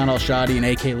between Sean Al-Shadi and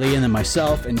AK Lee, and then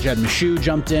myself and Jed Meshew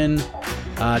jumped in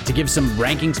to give some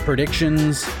rankings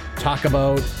predictions, talk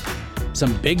about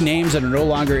some big names that are no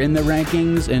longer in the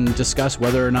rankings, and discuss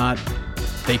whether or not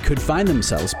they could find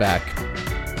themselves back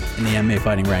in the MMA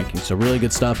Fighting rankings. So really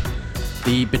good stuff.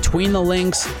 The Between the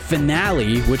Links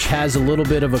finale, which has a little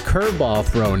bit of a curveball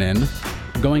thrown in,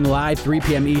 going live 3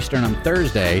 p.m. Eastern on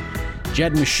Thursday.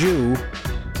 Jed Meshew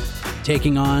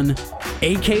taking on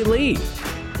AK Lee.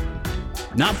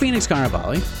 Not Phoenix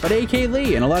Carnivale, but AK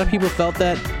Lee. And a lot of people felt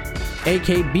that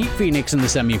AK beat Phoenix in the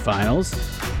semifinals.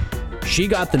 She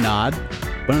got the nod,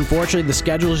 but unfortunately the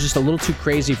schedule is just a little too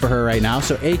crazy for her right now.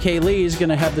 So AK Lee is going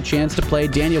to have the chance to play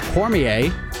Daniel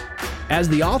Cormier as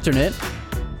the alternate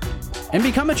and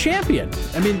become a champion.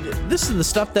 I mean, this is the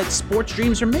stuff that sports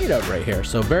dreams are made of right here.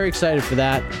 So very excited for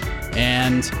that.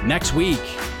 And next week,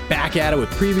 back at it with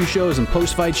preview shows and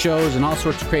post-fight shows and all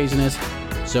sorts of craziness.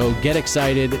 So get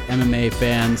excited, MMA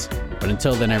fans. But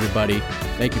until then, everybody,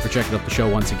 thank you for checking out the show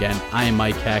once again. I am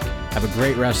Mike Heck. Have a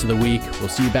great rest of the week. We'll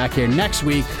see you back here next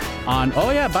week on... Oh,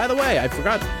 yeah, by the way, I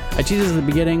forgot. I teased this at the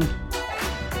beginning.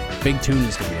 Big Tune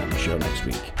is going to be on the show next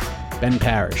week. Ben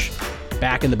Parrish,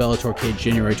 back in the Bellator cage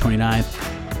January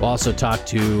 29th. We'll also talk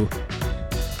to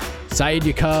Saeed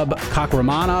Yakub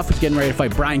Kakhramonov, who's getting ready to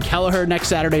fight Brian Kelleher next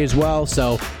Saturday as well.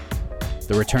 So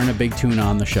the return of Big Tune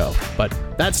on the show. But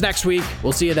that's next week.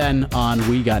 We'll see you then on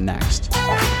We Got Next.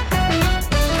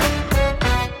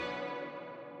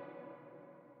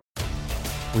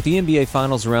 With the NBA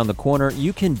Finals around the corner,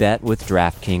 you can bet with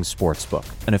DraftKings Sportsbook,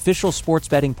 an official sports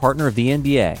betting partner of the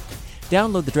NBA.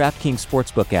 Download the DraftKings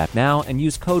Sportsbook app now and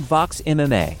use code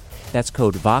VOXMMA. That's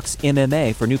code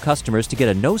VOXMMA for new customers to get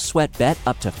a no-sweat bet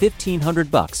up to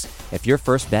 $1,500 if your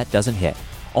first bet doesn't hit.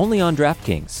 Only on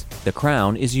DraftKings. The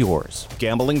crown is yours.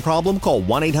 Gambling problem? Call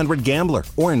 1-800-GAMBLER.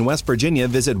 Or in West Virginia,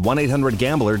 visit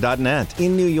 1-800-GAMBLER.net.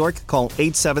 In New York, call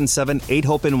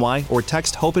 877-8-HOPE-NY or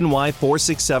text HOPE-NY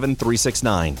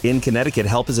 467-369. In Connecticut,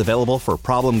 help is available for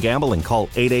problem gambling. Call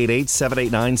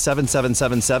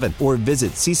 888-789-7777 or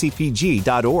visit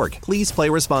ccpg.org. Please play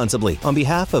responsibly. On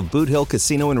behalf of Boot Hill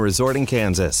Casino and Resort in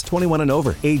Kansas, 21 and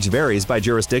over. Age varies by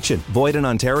jurisdiction. Void in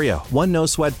Ontario. One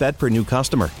no-sweat bet per new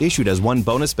customer. Issued as one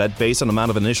bonus bet based on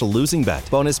amount of initial losing bet.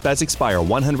 Bonus bets expire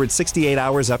 168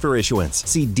 hours after issuance.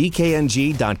 See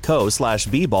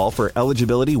dkng.co/bball for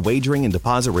eligibility, wagering, and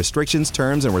deposit restrictions,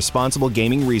 terms, and responsible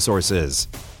gaming resources.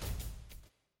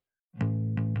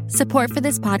 Support for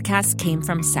this podcast came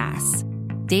from SAS.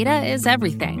 Data is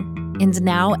everything, and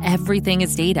now everything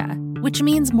is data, which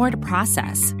means more to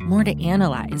process, more to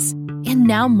analyze. And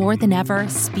now more than ever,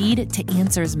 speed to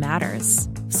answers matters.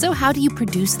 So how do you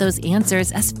produce those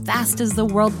answers as fast as the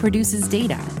world produces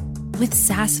data? With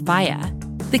SAS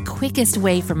Viya, the quickest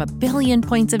way from a billion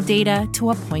points of data to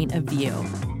a point of view.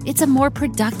 It's a more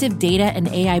productive data and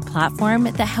AI platform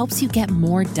that helps you get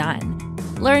more done.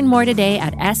 Learn more today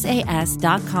at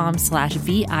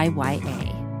sas.com/VIYA.